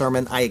previous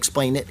sermon. I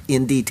explain it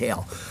in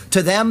detail.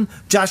 To them,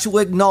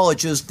 Joshua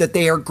acknowledges that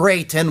they are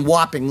great and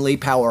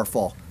whoppingly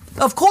powerful.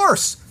 Of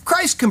course,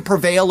 Christ can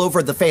prevail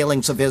over the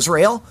failings of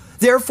Israel.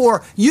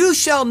 Therefore, you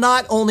shall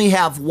not only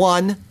have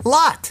one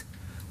lot.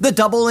 The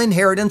double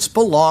inheritance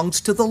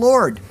belongs to the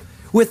Lord.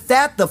 With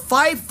that, the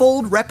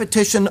fivefold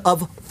repetition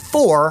of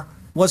 4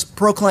 was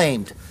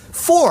proclaimed.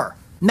 4,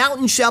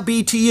 mountain shall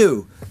be to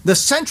you. The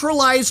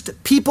centralized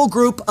people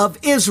group of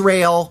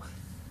Israel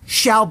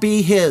shall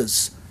be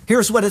his.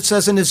 Here's what it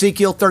says in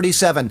Ezekiel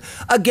 37.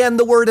 Again,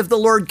 the word of the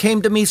Lord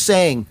came to me,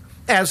 saying,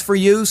 as for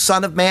you,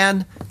 son of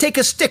man, take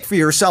a stick for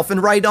yourself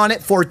and write on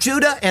it, for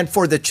Judah and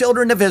for the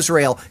children of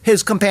Israel,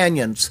 his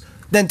companions.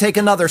 Then take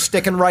another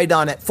stick and write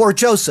on it, for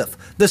Joseph,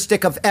 the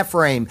stick of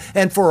Ephraim,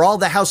 and for all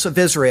the house of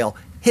Israel,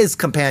 his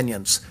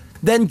companions.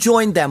 Then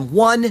join them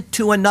one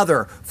to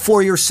another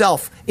for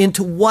yourself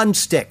into one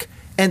stick,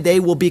 and they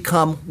will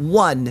become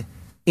one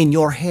in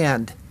your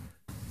hand.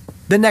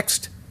 The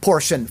next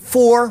portion,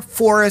 for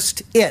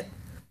forest it.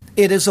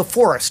 It is a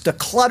forest, a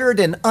cluttered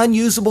and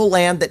unusable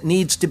land that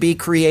needs to be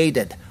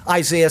created.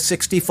 Isaiah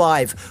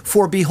 65,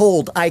 for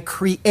behold, I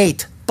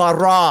create,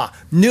 bara,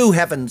 new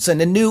heavens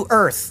and a new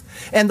earth,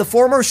 and the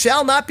former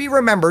shall not be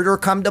remembered or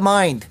come to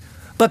mind.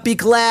 But be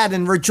glad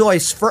and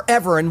rejoice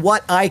forever in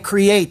what I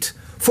create.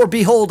 For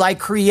behold, I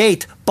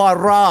create,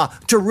 bara,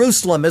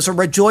 Jerusalem is a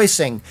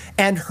rejoicing,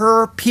 and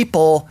her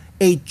people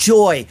a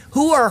joy.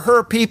 Who are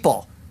her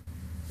people?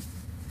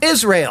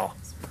 Israel.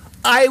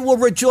 I will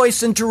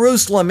rejoice in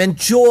Jerusalem and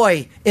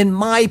joy in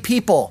my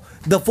people.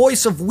 The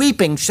voice of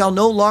weeping shall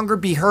no longer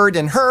be heard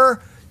in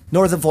her,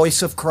 nor the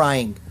voice of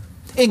crying.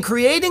 In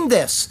creating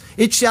this,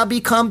 it shall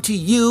become to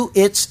you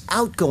its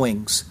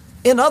outgoings.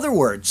 In other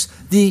words,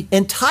 the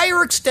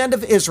entire extent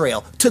of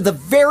Israel, to the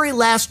very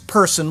last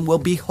person, will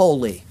be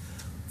holy.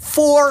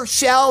 4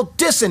 shall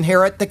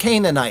disinherit the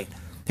Canaanite.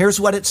 Here's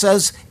what it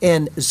says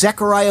in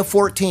Zechariah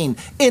 14.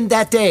 In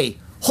that day,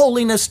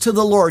 Holiness to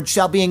the Lord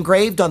shall be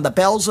engraved on the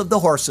bells of the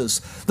horses.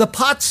 The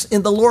pots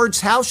in the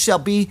Lord's house shall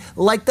be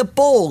like the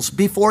bowls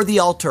before the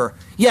altar.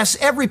 Yes,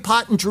 every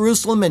pot in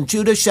Jerusalem and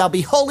Judah shall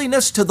be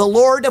holiness to the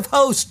Lord of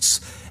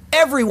hosts.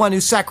 Everyone who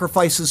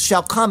sacrifices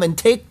shall come and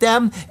take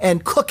them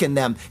and cook in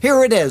them.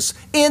 Here it is.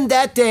 In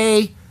that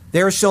day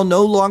there shall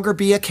no longer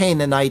be a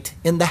Canaanite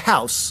in the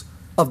house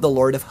of the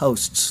Lord of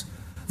hosts.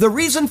 The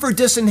reason for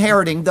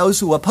disinheriting those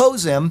who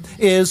oppose him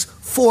is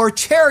for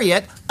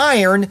chariot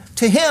iron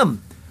to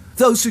him.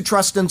 Those who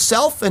trust in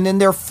self and in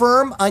their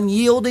firm,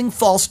 unyielding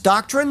false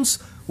doctrines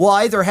will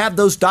either have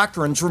those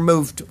doctrines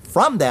removed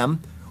from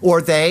them,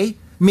 or they,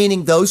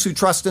 meaning those who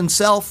trust in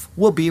self,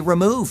 will be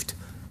removed.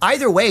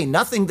 Either way,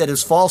 nothing that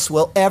is false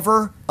will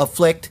ever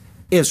afflict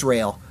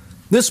Israel.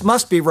 This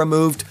must be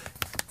removed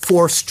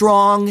for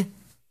strong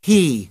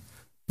he.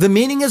 The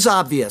meaning is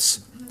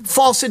obvious.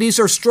 Falsities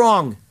are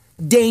strong,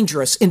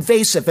 dangerous,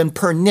 invasive, and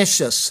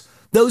pernicious.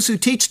 Those who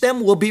teach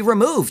them will be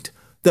removed.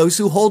 Those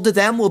who hold to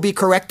them will be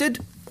corrected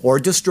or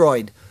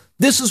destroyed.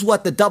 This is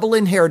what the double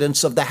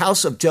inheritance of the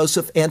house of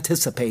Joseph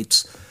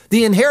anticipates.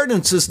 The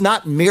inheritance is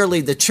not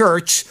merely the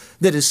church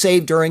that is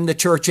saved during the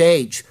church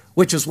age,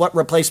 which is what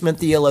replacement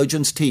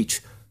theologians teach.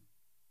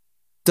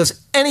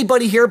 Does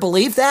anybody here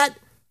believe that?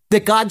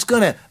 That God's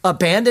going to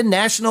abandon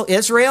national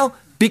Israel?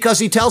 Because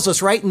he tells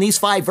us right in these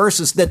 5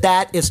 verses that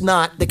that is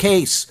not the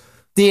case.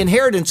 The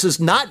inheritance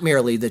is not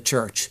merely the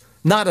church.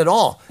 Not at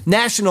all.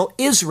 National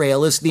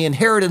Israel is the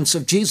inheritance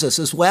of Jesus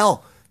as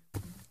well.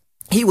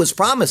 He was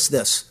promised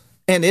this,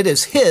 and it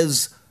is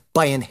his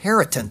by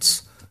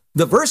inheritance.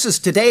 The verses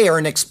today are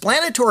an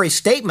explanatory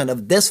statement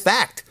of this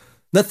fact.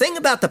 The thing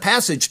about the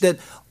passage that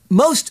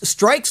most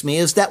strikes me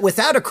is that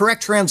without a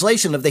correct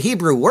translation of the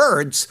Hebrew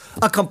words,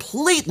 a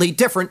completely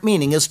different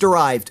meaning is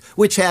derived,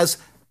 which has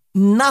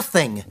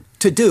nothing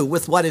to do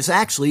with what is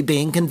actually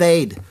being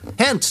conveyed.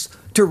 Hence,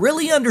 to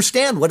really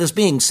understand what is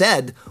being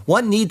said,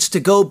 one needs to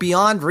go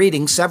beyond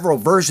reading several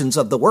versions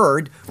of the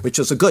word, which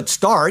is a good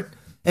start,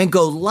 and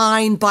go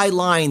line by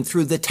line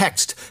through the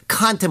text,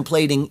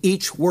 contemplating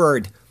each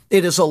word.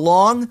 It is a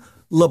long,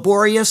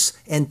 laborious,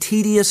 and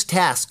tedious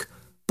task,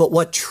 but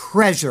what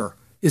treasure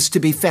is to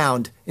be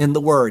found in the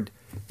word.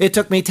 It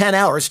took me 10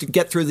 hours to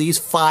get through these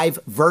 5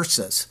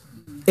 verses.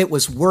 It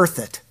was worth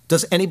it.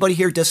 Does anybody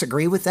here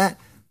disagree with that?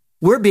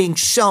 We're being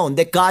shown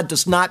that God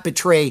does not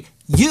betray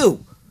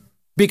you,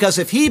 because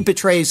if he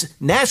betrays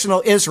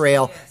national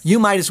Israel, you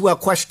might as well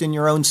question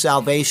your own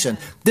salvation.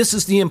 This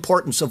is the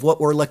importance of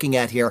what we're looking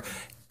at here.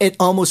 It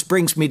almost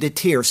brings me to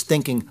tears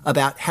thinking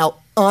about how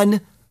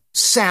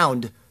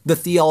unsound the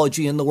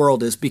theology in the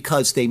world is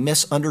because they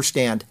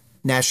misunderstand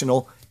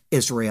national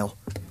Israel.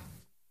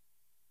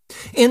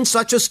 In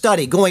such a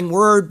study, going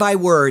word by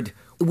word,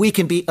 we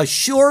can be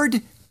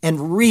assured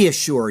and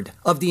reassured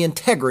of the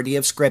integrity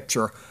of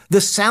Scripture,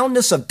 the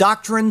soundness of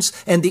doctrines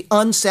and the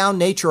unsound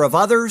nature of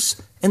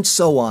others, and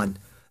so on.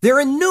 There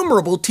are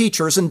innumerable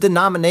teachers and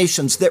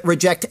denominations that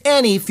reject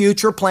any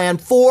future plan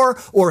for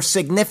or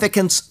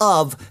significance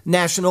of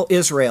national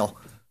Israel.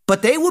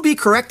 But they will be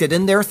corrected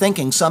in their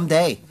thinking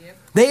someday.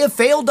 They have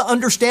failed to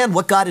understand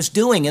what God is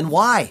doing and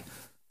why.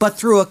 But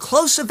through a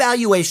close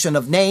evaluation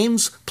of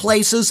names,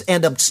 places,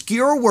 and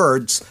obscure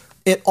words,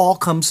 it all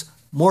comes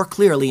more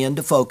clearly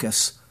into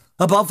focus.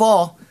 Above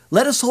all,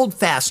 let us hold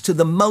fast to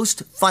the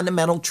most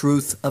fundamental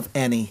truth of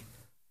any.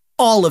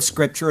 All of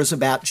Scripture is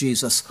about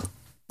Jesus.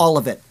 All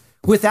of it.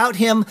 Without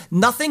him,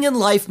 nothing in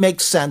life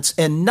makes sense,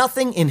 and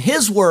nothing in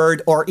his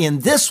word or in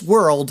this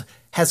world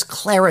has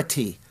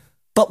clarity.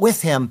 But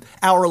with him,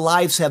 our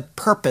lives have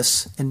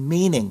purpose and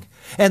meaning.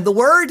 And the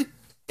word,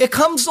 it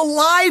comes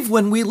alive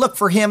when we look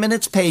for him in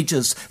its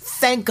pages.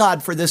 Thank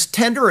God for this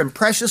tender and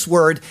precious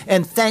word,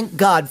 and thank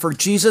God for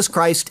Jesus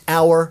Christ,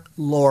 our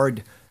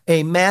Lord.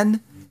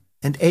 Amen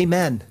and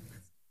amen.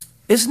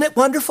 Isn't it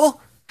wonderful?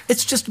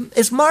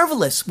 It's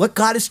marvelous what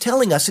God is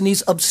telling us in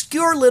these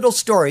obscure little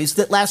stories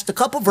that last a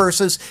couple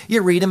verses.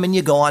 You read them and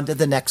you go on to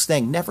the next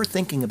thing, never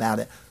thinking about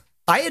it.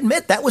 I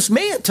admit that was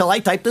me until I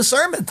typed the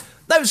sermon.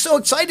 I was so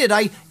excited.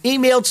 I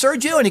emailed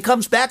Sergio and he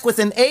comes back with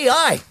an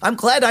AI. I'm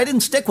glad I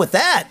didn't stick with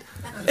that.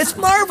 It's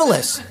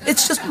marvelous.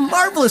 It's just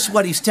marvelous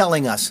what he's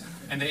telling us.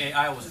 And the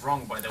AI was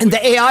wrong, by the way. And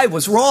the AI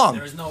was wrong.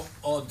 There is no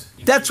odd.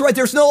 That's right.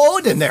 There's no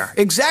odd in there.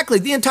 Exactly.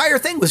 The entire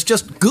thing was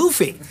just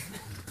goofy.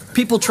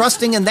 People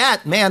trusting in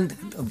that, man,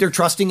 they're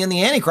trusting in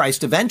the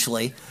Antichrist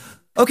eventually.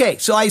 Okay,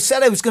 so I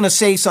said I was going to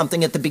say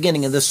something at the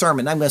beginning of this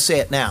sermon. I'm going to say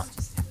it now.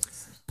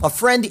 A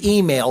friend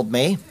emailed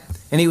me,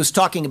 and he was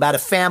talking about a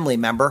family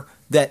member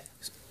that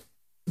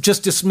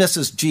just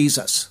dismisses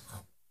Jesus,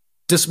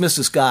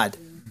 dismisses God.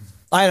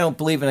 I don't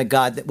believe in a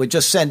God that would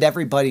just send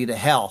everybody to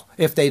hell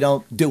if they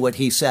don't do what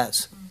he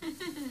says.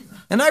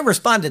 And I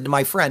responded to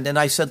my friend, and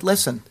I said,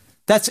 listen,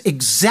 that's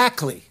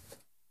exactly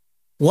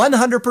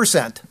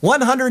 100%,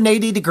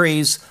 180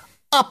 degrees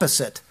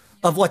opposite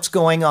of what's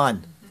going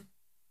on.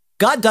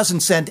 God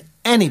doesn't send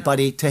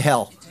anybody to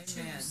hell.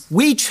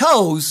 We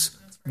chose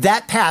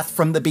that path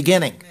from the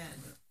beginning.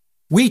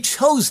 We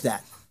chose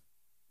that.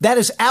 That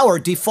is our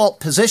default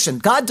position.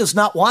 God does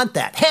not want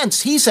that.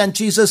 Hence, he sent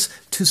Jesus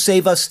to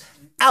save us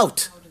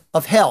out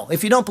of hell.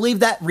 If you don't believe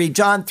that, read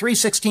John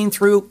 3:16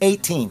 through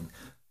 18.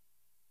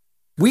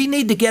 We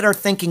need to get our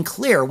thinking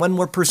clear when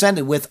we're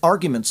presented with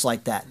arguments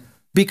like that,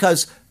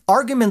 because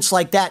arguments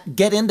like that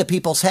get into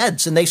people's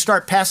heads and they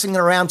start passing it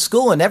around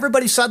school and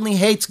everybody suddenly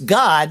hates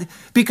God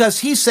because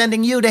he's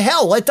sending you to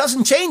hell. Well, it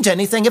doesn't change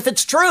anything if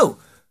it's true,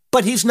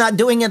 but he's not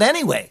doing it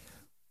anyway.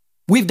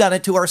 We've done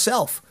it to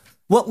ourselves.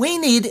 What we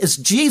need is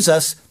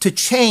Jesus to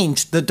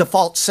change the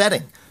default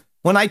setting.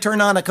 When I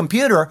turn on a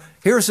computer,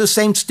 here's the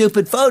same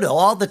stupid photo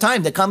all the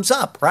time that comes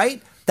up,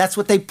 right? That's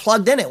what they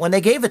plugged in it when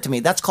they gave it to me.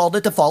 That's called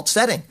a default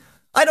setting.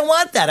 I don't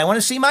want that. I want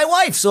to see my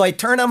wife. So I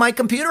turn on my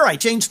computer, I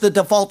change the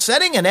default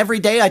setting, and every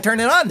day I turn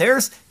it on.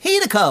 There's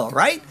Hideko,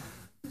 right?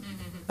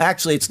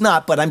 Actually, it's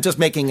not, but I'm just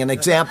making an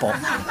example.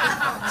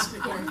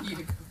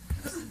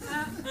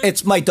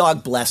 It's my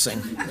dog,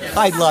 Blessing.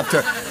 I loved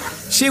her.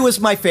 She was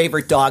my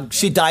favorite dog.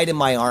 She died in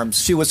my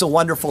arms. She was a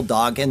wonderful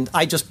dog, and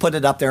I just put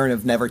it up there and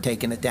have never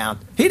taken it down.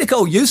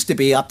 Hideko used to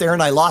be up there,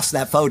 and I lost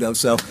that photo.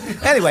 So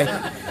anyway,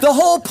 the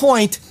whole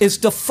point is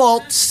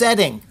default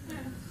setting.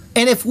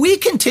 And if we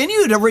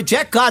continue to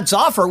reject God's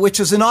offer, which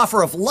is an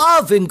offer of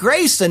love and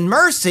grace and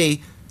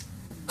mercy,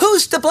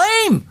 who's to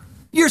blame?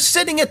 You're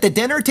sitting at the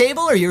dinner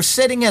table or you're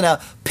sitting at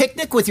a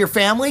picnic with your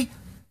family,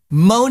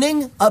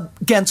 moaning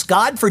against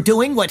God for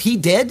doing what he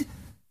did.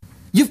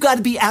 You've got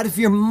to be out of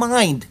your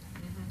mind.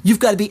 You've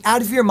got to be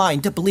out of your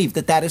mind to believe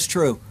that that is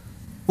true.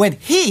 When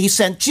he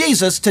sent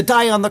Jesus to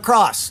die on the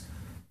cross,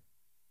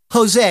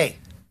 Jose,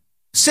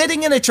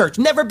 sitting in a church,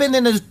 never been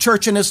in a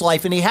church in his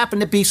life, and he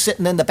happened to be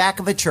sitting in the back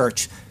of a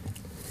church,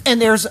 and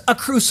there's a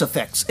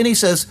crucifix, and he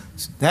says,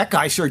 that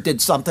guy sure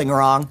did something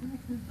wrong.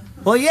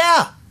 Well,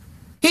 yeah.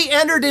 He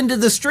entered into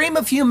the stream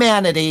of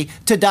humanity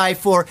to die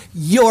for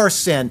your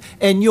sin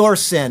and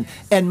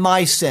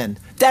my sin.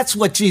 That's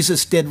what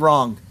Jesus did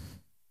wrong.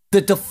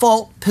 The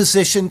default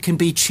position can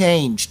be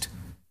changed,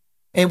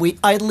 and we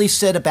idly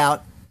sit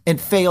about and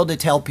fail to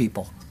tell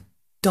people.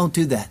 Don't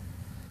do that.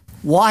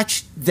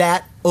 Watch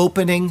that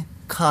opening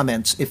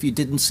comments if you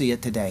didn't see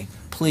it today.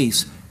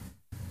 Please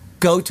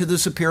go to the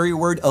Superior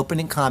Word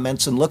opening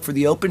comments and look for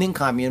the opening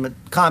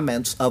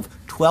comments of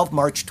 12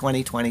 March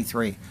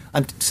 2023.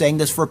 I'm saying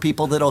this for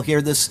people that'll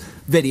hear this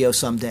video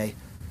someday.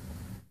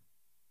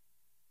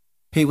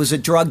 He was a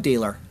drug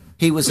dealer.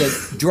 He was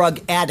a drug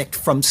addict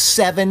from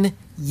 7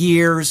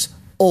 years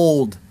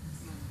old.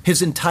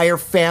 His entire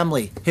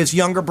family, his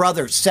younger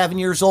brother, 7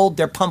 years old,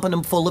 they're pumping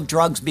him full of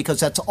drugs because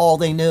that's all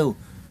they knew.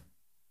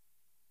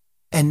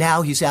 And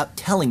now he's out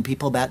telling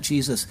people about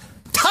Jesus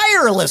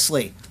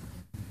tirelessly.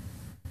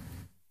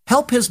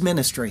 Help his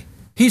ministry.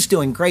 He's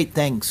doing great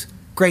things.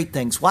 Great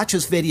things. Watch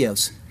his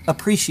videos.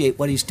 Appreciate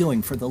what he's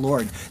doing for the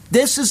Lord.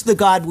 This is the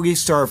God we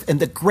serve and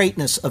the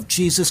greatness of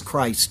Jesus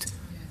Christ.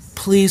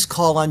 Please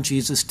call on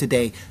Jesus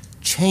today.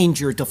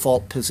 Change your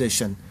default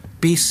position.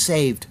 Be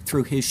saved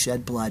through his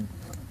shed blood.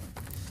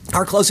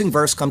 Our closing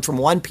verse comes from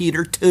 1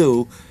 Peter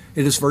 2.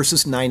 It is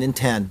verses 9 and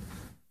 10.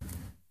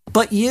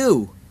 But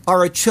you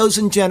are a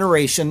chosen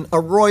generation, a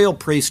royal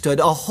priesthood,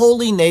 a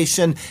holy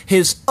nation,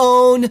 his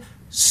own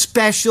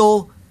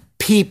special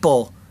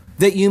people,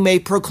 that you may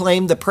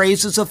proclaim the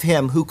praises of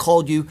him who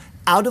called you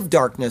out of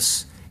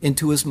darkness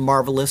into his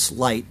marvelous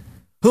light,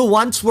 who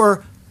once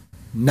were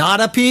not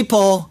a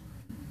people,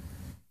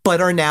 but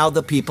are now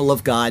the people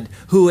of God,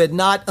 who had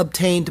not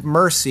obtained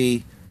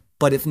mercy,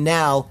 but have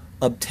now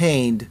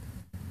obtained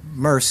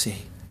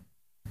mercy.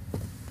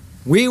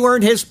 We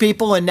weren't his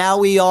people, and now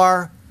we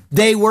are.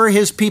 They were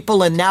his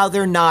people, and now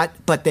they're not,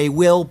 but they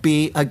will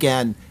be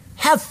again.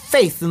 Have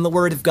faith in the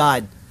word of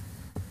God.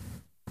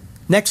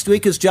 Next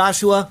week is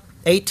Joshua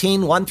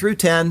 18, 1 through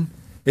 10.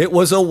 It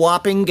was a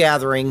whopping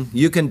gathering.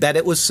 You can bet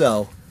it was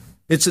so.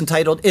 It's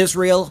entitled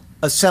Israel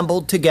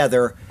Assembled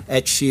Together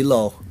at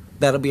Shiloh.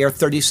 That'll be our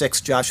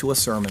 36th Joshua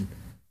sermon.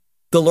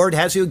 The Lord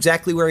has you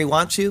exactly where he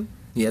wants you.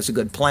 He has a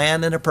good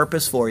plan and a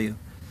purpose for you.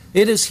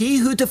 It is he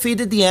who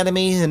defeated the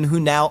enemy and who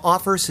now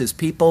offers his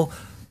people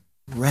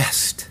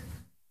rest.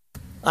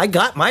 I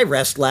got my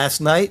rest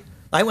last night.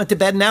 I went to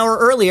bed an hour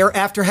earlier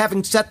after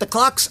having set the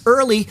clocks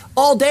early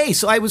all day,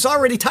 so I was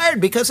already tired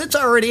because it's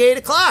already 8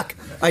 o'clock.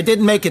 I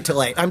didn't make it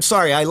till 8. I'm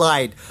sorry, I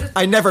lied.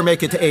 I never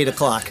make it to 8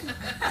 o'clock.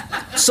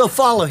 So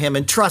follow him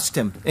and trust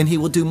him, and he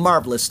will do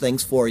marvelous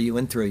things for you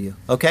and through you,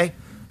 okay?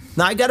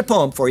 Now, I got a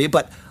poem for you,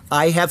 but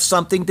I have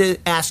something to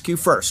ask you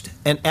first.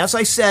 And as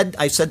I said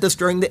this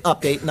during the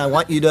update, and I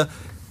want you to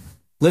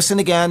listen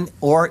again,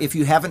 or if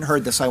you haven't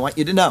heard this, I want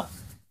you to know.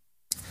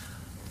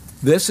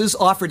 This is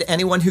offered to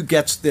anyone who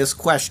gets this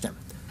question.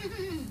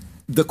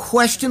 The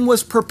question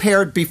was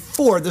prepared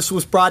before this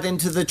was brought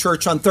into the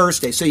church on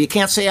Thursday, so you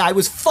can't say I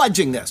was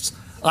fudging this.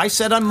 I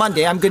said on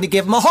Monday I'm going to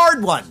give him a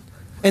hard one.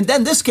 And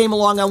then this came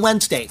along on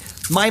Wednesday.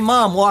 My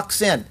mom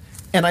walks in,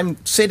 and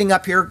I'm sitting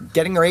up here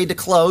getting ready to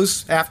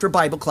close after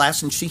Bible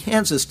class, and she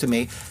hands this to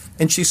me,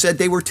 and she said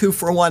they were 2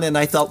 for 1, and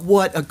I thought,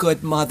 what a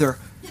good mother.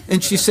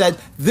 And she said,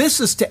 this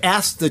is to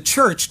ask the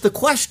church the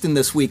question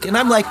this week. And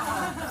I'm like,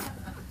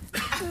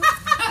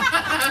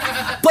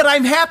 But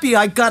I'm happy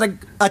I got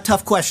a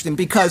tough question,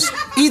 because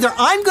either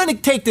I'm going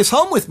to take this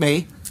home with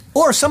me,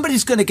 or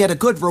somebody's going to get a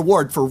good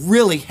reward for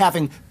really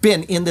having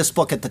been in this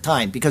book at the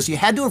time, because you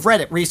had to have read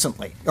it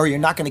recently, or you're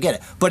not going to get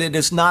it. But it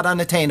is not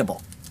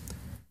unattainable.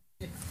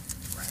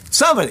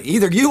 Somebody,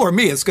 either you or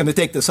me, is going to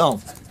take this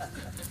home.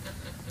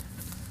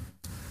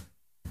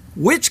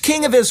 Which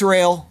king of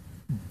Israel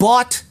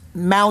bought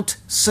Mount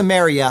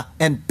Samaria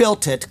and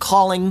built it,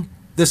 calling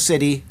the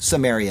city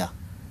Samaria?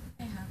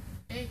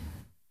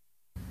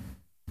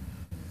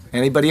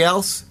 Anybody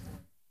else?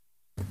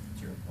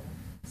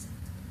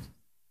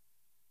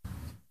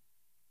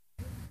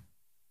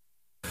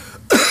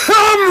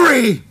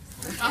 Omri!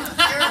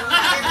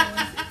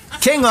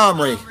 King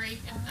Omri.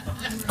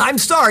 I'm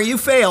sorry, you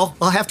fail.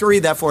 I'll have to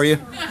read that for you.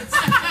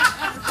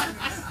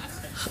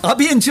 I'll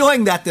be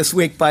enjoying that this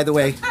week, by the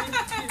way.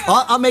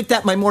 I'll make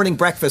that my morning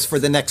breakfast for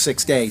the next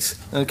 6 days,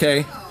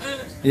 okay?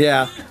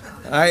 Yeah.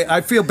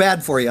 I feel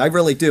bad for you. I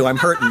really do. I'm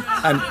hurting.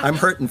 I'm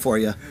hurting for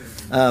you.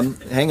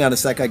 Hang on a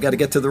sec. I got to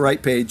get to the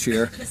right page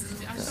here.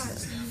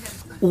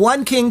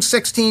 1 Kings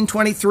 16,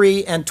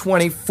 23, and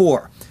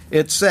 24.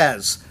 It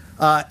says,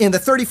 in the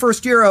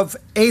 31st year of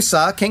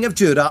Asa, king of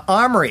Judah,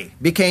 Omri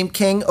became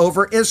king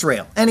over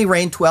Israel, and he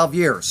reigned 12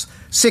 years.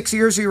 6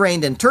 years he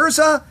reigned in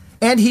Tirzah,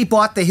 and he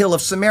bought the hill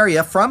of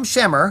Samaria from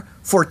Shemer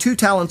for 2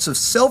 talents of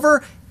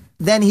silver.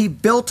 Then he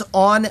built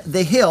on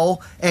the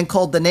hill and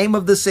called the name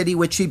of the city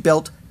which he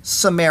built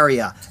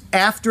Samaria,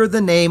 after the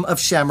name of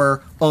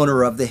Shemer,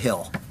 owner of the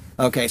hill.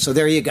 Okay, so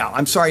there you go.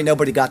 I'm sorry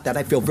nobody got that.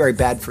 I feel very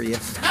bad for you.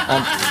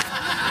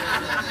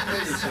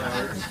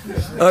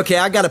 Okay,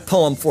 I got a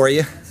poem for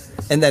you.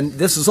 And then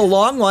this is a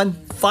long one.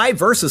 5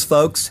 verses,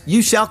 folks.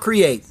 You shall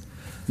create.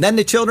 Then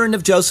the children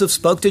of Joseph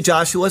spoke to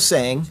Joshua,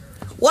 saying,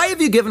 why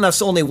have you given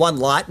us only 1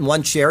 lot and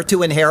 1 share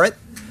to inherit?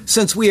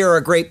 Since we are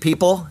a great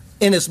people,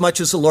 inasmuch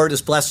as the Lord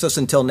has blessed us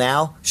until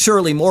now,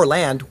 surely more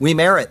land we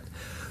merit.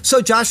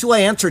 So Joshua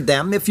answered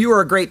them, if you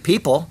are a great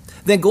people,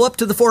 then go up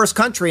to the forest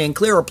country and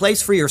clear a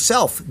place for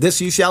yourself.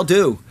 This you shall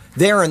do,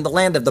 there in the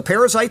land of the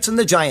Perizzites and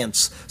the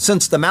giants,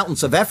 since the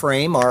mountains of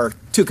Ephraim are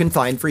too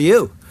confined for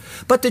you.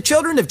 But the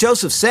children of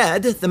Joseph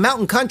said, the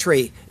mountain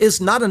country is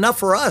not enough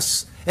for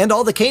us, and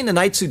all the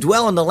Canaanites who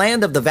dwell in the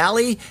land of the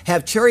valley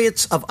have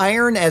chariots of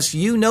iron, as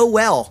you know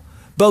well,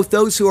 both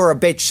those who are of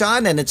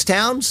Beth-shan and its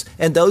towns,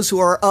 and those who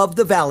are of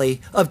the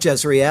valley of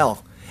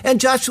Jezreel. And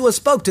Joshua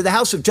spoke to the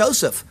house of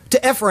Joseph,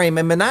 to Ephraim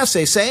and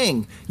Manasseh,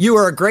 saying, you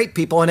are a great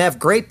people and have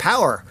great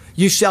power.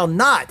 You shall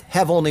not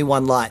have only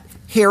 1 lot.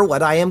 Hear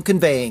what I am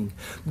conveying.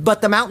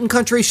 But the mountain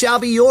country shall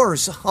be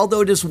yours.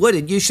 Although it is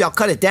wooded, you shall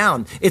cut it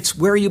down. It's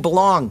where you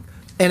belong.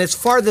 And its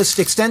farthest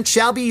extent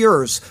shall be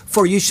yours,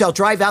 for you shall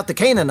drive out the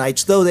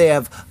Canaanites, though they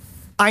have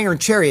iron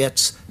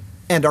chariots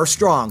and are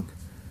strong.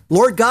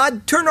 Lord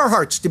God, turn our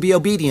hearts to be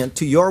obedient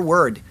to your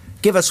word.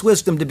 Give us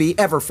wisdom to be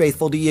ever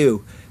faithful to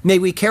you. May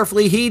we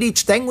carefully heed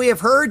each thing we have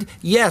heard.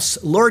 Yes,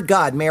 Lord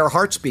God, may our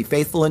hearts be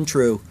faithful and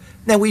true.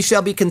 Then we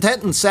shall be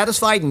content and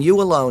satisfied in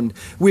you alone.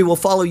 We will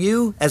follow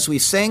you as we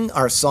sing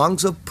our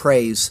songs of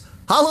praise.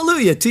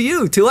 Hallelujah to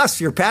you, to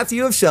us, your path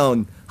you have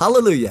shown.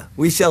 Hallelujah.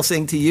 We shall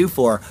sing to you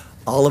for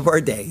all of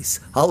our days.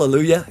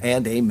 Hallelujah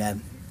and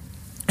amen.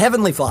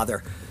 Heavenly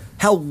Father,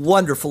 how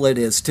wonderful it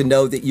is to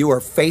know that you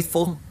are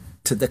faithful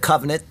to the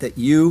covenant that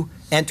you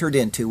entered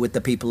into with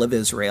the people of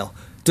Israel,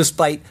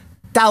 despite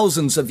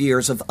thousands of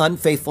years of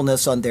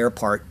unfaithfulness on their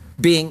part,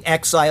 being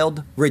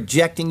exiled,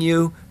 rejecting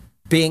you,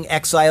 being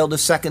exiled a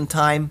second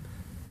time,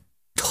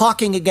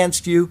 talking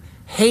against you,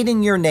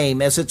 hating your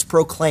name as it's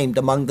proclaimed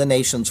among the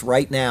nations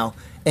right now,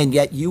 and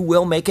yet you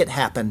will make it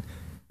happen.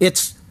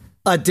 It's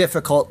a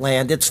difficult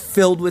land. It's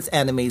filled with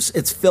enemies.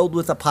 It's filled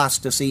with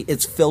apostasy.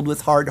 It's filled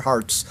with hard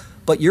hearts.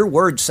 But your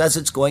word says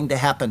it's going to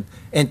happen.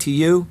 And to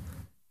you,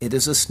 it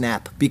is a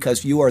snap,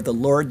 because you are the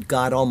Lord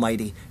God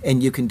Almighty,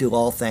 and you can do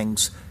all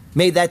things.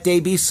 May that day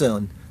be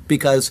soon,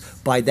 because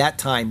by that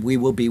time we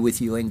will be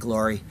with you in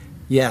glory.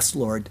 Yes,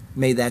 Lord,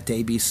 may that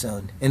day be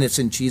soon. And it's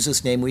in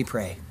Jesus' name we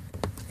pray.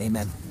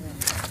 Amen.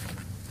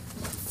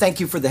 Thank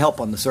you for the help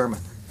on the sermon.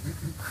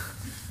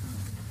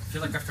 I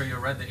feel like after you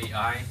read the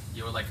AI,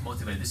 you were like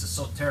motivated. This is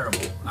so terrible.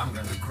 I'm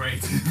going to do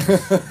great.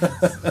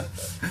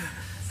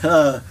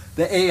 The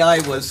AI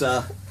was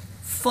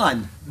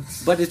fun,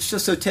 but it's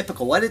just so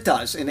typical. What it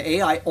does, and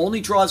AI only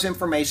draws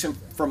information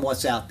from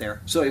what's out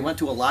there. So he went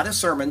to a lot of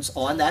sermons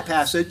on that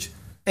passage,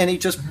 and he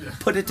just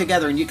put it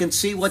together, and you can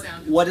see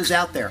what is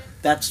out there.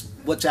 That's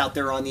what's out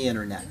there on the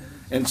internet.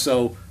 And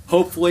so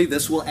hopefully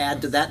this will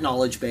add to that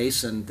knowledge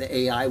base, and the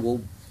AI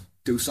will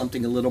do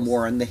something a little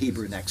more in the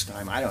Hebrew next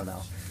time. I don't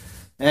know.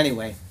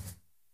 Anyway,